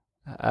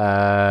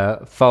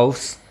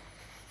 False.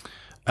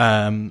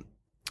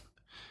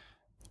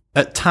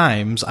 At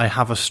times, I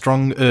have a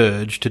strong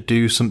urge to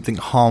do something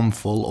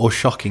harmful or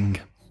shocking.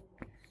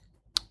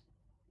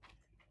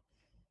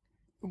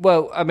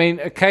 Well, I mean,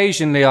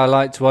 occasionally I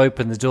like to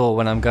open the door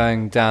when I'm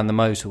going down the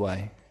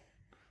motorway.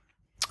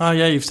 Oh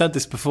yeah, you've said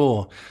this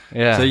before.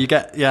 Yeah. So you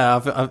get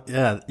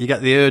you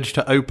get the urge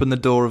to open the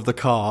door of the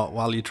car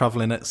while you're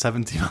travelling at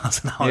 70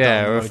 miles an hour.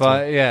 Yeah, down or the if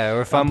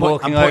motorway. I'm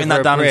walking putting over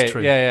that down a as bridge.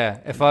 true. Yeah.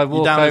 If I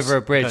walk down over as-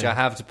 a bridge, okay. I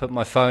have to put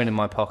my phone in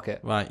my pocket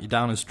Right, you're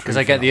down as true. because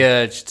I get the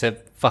urge to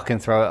fucking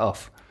throw it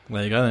off.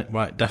 There you go.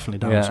 Right, definitely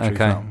down Yeah, as true. okay. For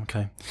that one.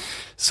 Okay.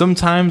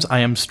 Sometimes I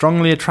am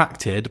strongly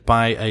attracted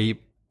by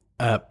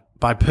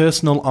by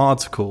personal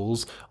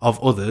articles of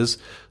others,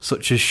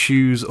 such as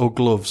shoes or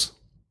gloves.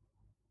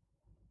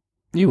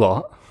 You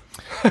what?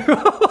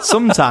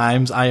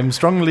 Sometimes I am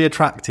strongly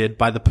attracted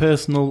by the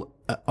personal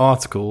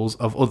articles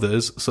of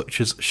others, such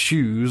as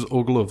shoes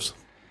or gloves.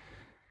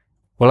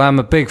 Well, I'm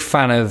a big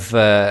fan of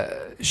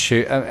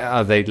shoe.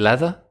 Are they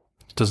leather?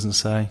 Doesn't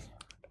say.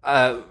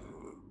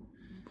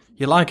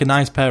 You like a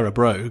nice pair of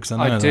brogues. I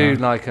know I do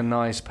that. like a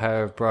nice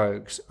pair of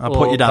brogues. I'll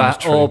put you down as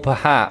true. Or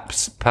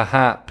perhaps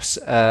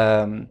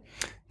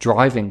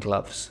driving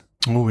gloves.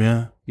 Oh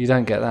yeah, You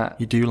don't get that.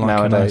 you do like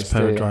nowadays, a nice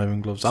pair do of you?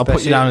 driving gloves. I'll put you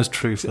Especially- down as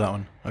true for that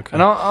one. Okay.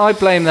 And I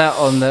blame that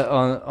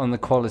on the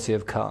quality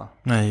of car.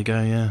 There you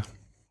go. Yeah.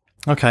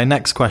 Okay.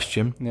 Next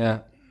question.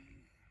 Yeah.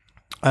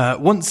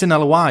 Once in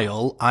a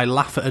while, I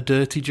laugh at a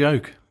dirty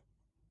joke.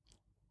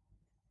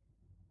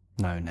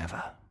 No,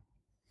 never.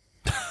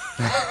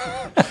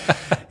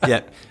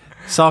 Yeah.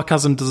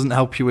 Sarcasm doesn't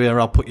help you here.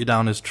 I'll put you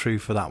down as true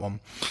for that one.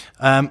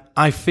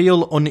 I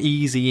feel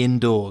uneasy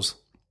indoors.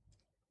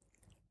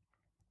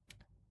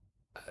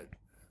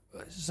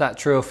 Is that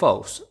true or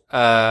false?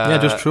 Yeah,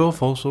 just true or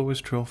false.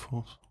 Always true or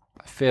false.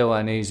 I feel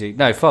uneasy.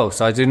 No, false.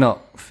 I do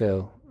not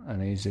feel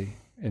uneasy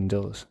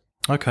indoors.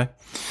 Okay.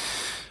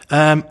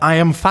 I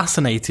am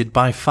fascinated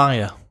by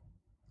fire.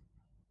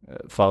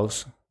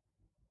 False.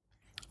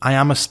 I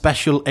am a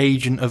special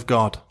agent of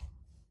God.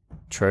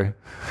 True.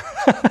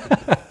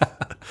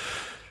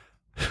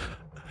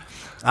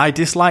 I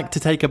dislike to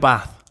take a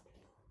bath.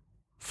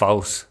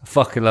 False. I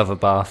fucking love a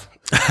bath.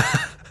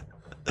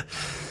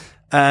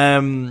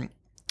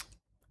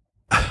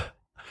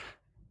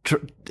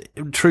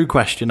 True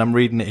question. I'm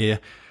reading it here.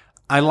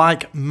 I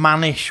like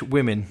mannish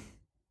women.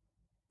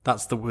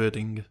 That's the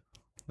wording.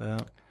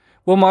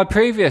 Well, my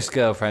previous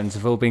girlfriends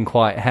have all been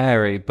quite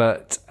hairy,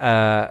 but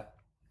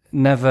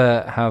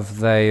never have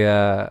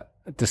they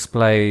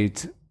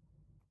displayed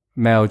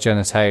male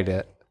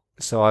genitalia.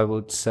 So I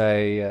would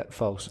say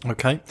false.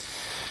 Okay.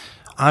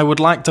 I would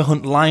like to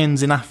hunt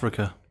lions in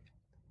Africa.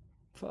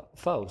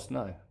 False.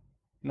 No.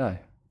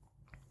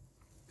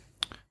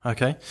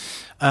 Okay.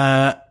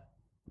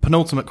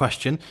 Penultimate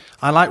question.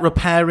 I like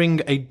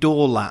repairing a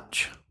door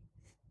latch.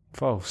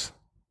 False.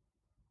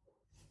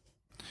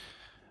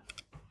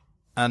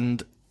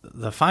 And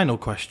the final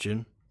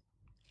question.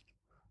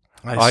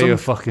 Are you a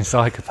fucking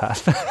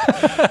psychopath?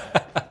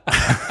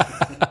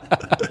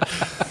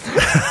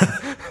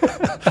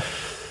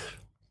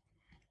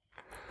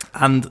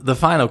 And the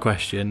final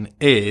question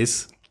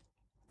is,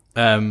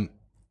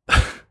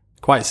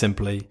 quite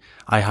simply,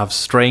 I have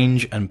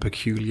strange and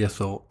peculiar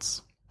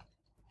thoughts.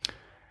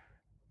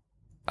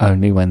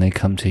 Only when they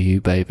come to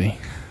you, baby.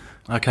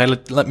 Okay,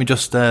 let me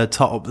just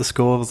tot up the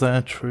scores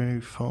there.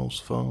 True,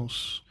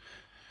 false.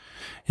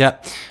 Yeah,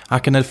 I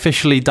can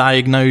officially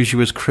diagnose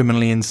you as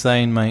criminally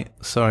insane, mate.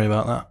 Sorry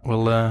about that.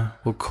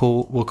 We'll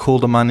call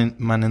the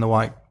man in the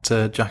white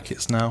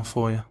jackets now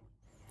for you.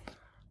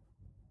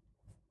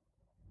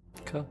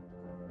 Cool.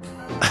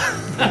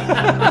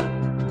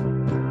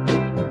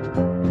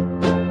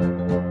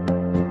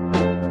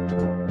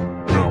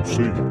 Now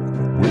see,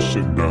 we're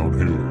sitting down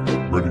here,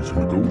 ready to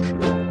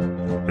negotiate,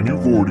 and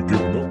you've already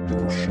given up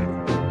your shit.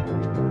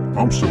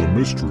 I'm still a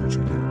mystery to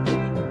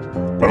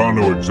you, but I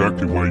know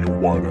exactly where your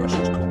white ass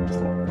is coming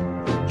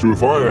from. So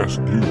if I ask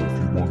you if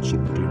you want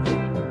some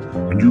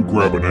dinner, and you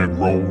grab an egg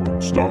roll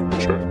and start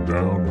chatting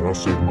down, and I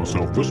say to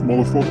myself, this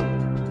motherfucker,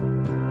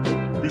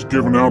 he's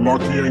giving out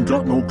like he ain't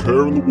got no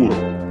care in the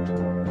world.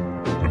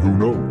 And who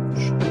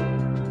knows?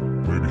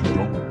 Maybe he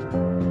don't.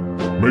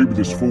 Maybe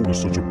this fool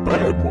is such a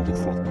bad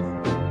motherfucker.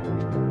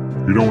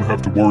 He don't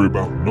have to worry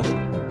about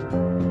nothing.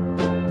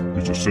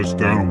 He just sits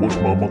down and watches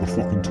my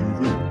motherfucking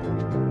TV.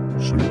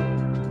 See?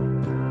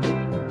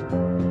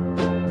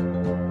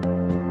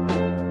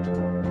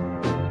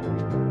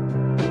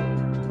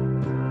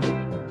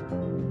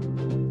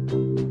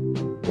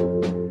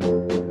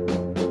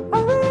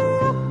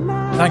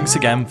 Thanks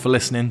again for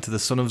listening to the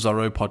Son of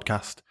Zorro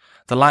podcast,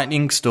 the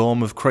lightning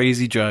storm of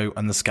Crazy Joe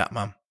and the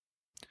Skatman.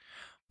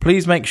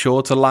 Please make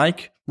sure to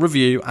like,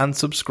 review and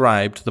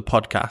subscribe to the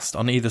podcast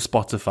on either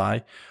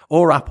Spotify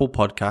or Apple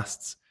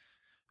Podcasts.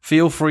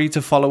 Feel free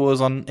to follow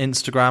us on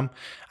Instagram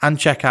and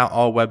check out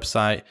our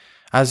website,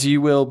 as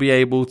you will be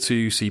able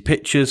to see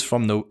pictures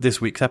from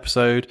this week's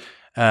episode,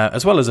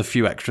 as well as a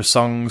few extra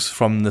songs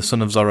from the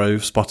Son of Zorro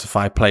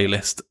Spotify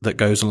playlist that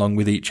goes along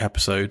with each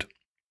episode,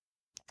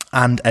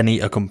 and any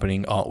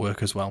accompanying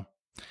artwork as well.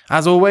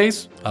 As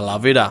always, a la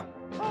vida.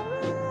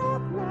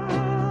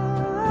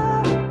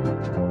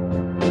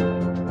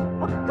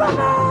 Come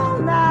on!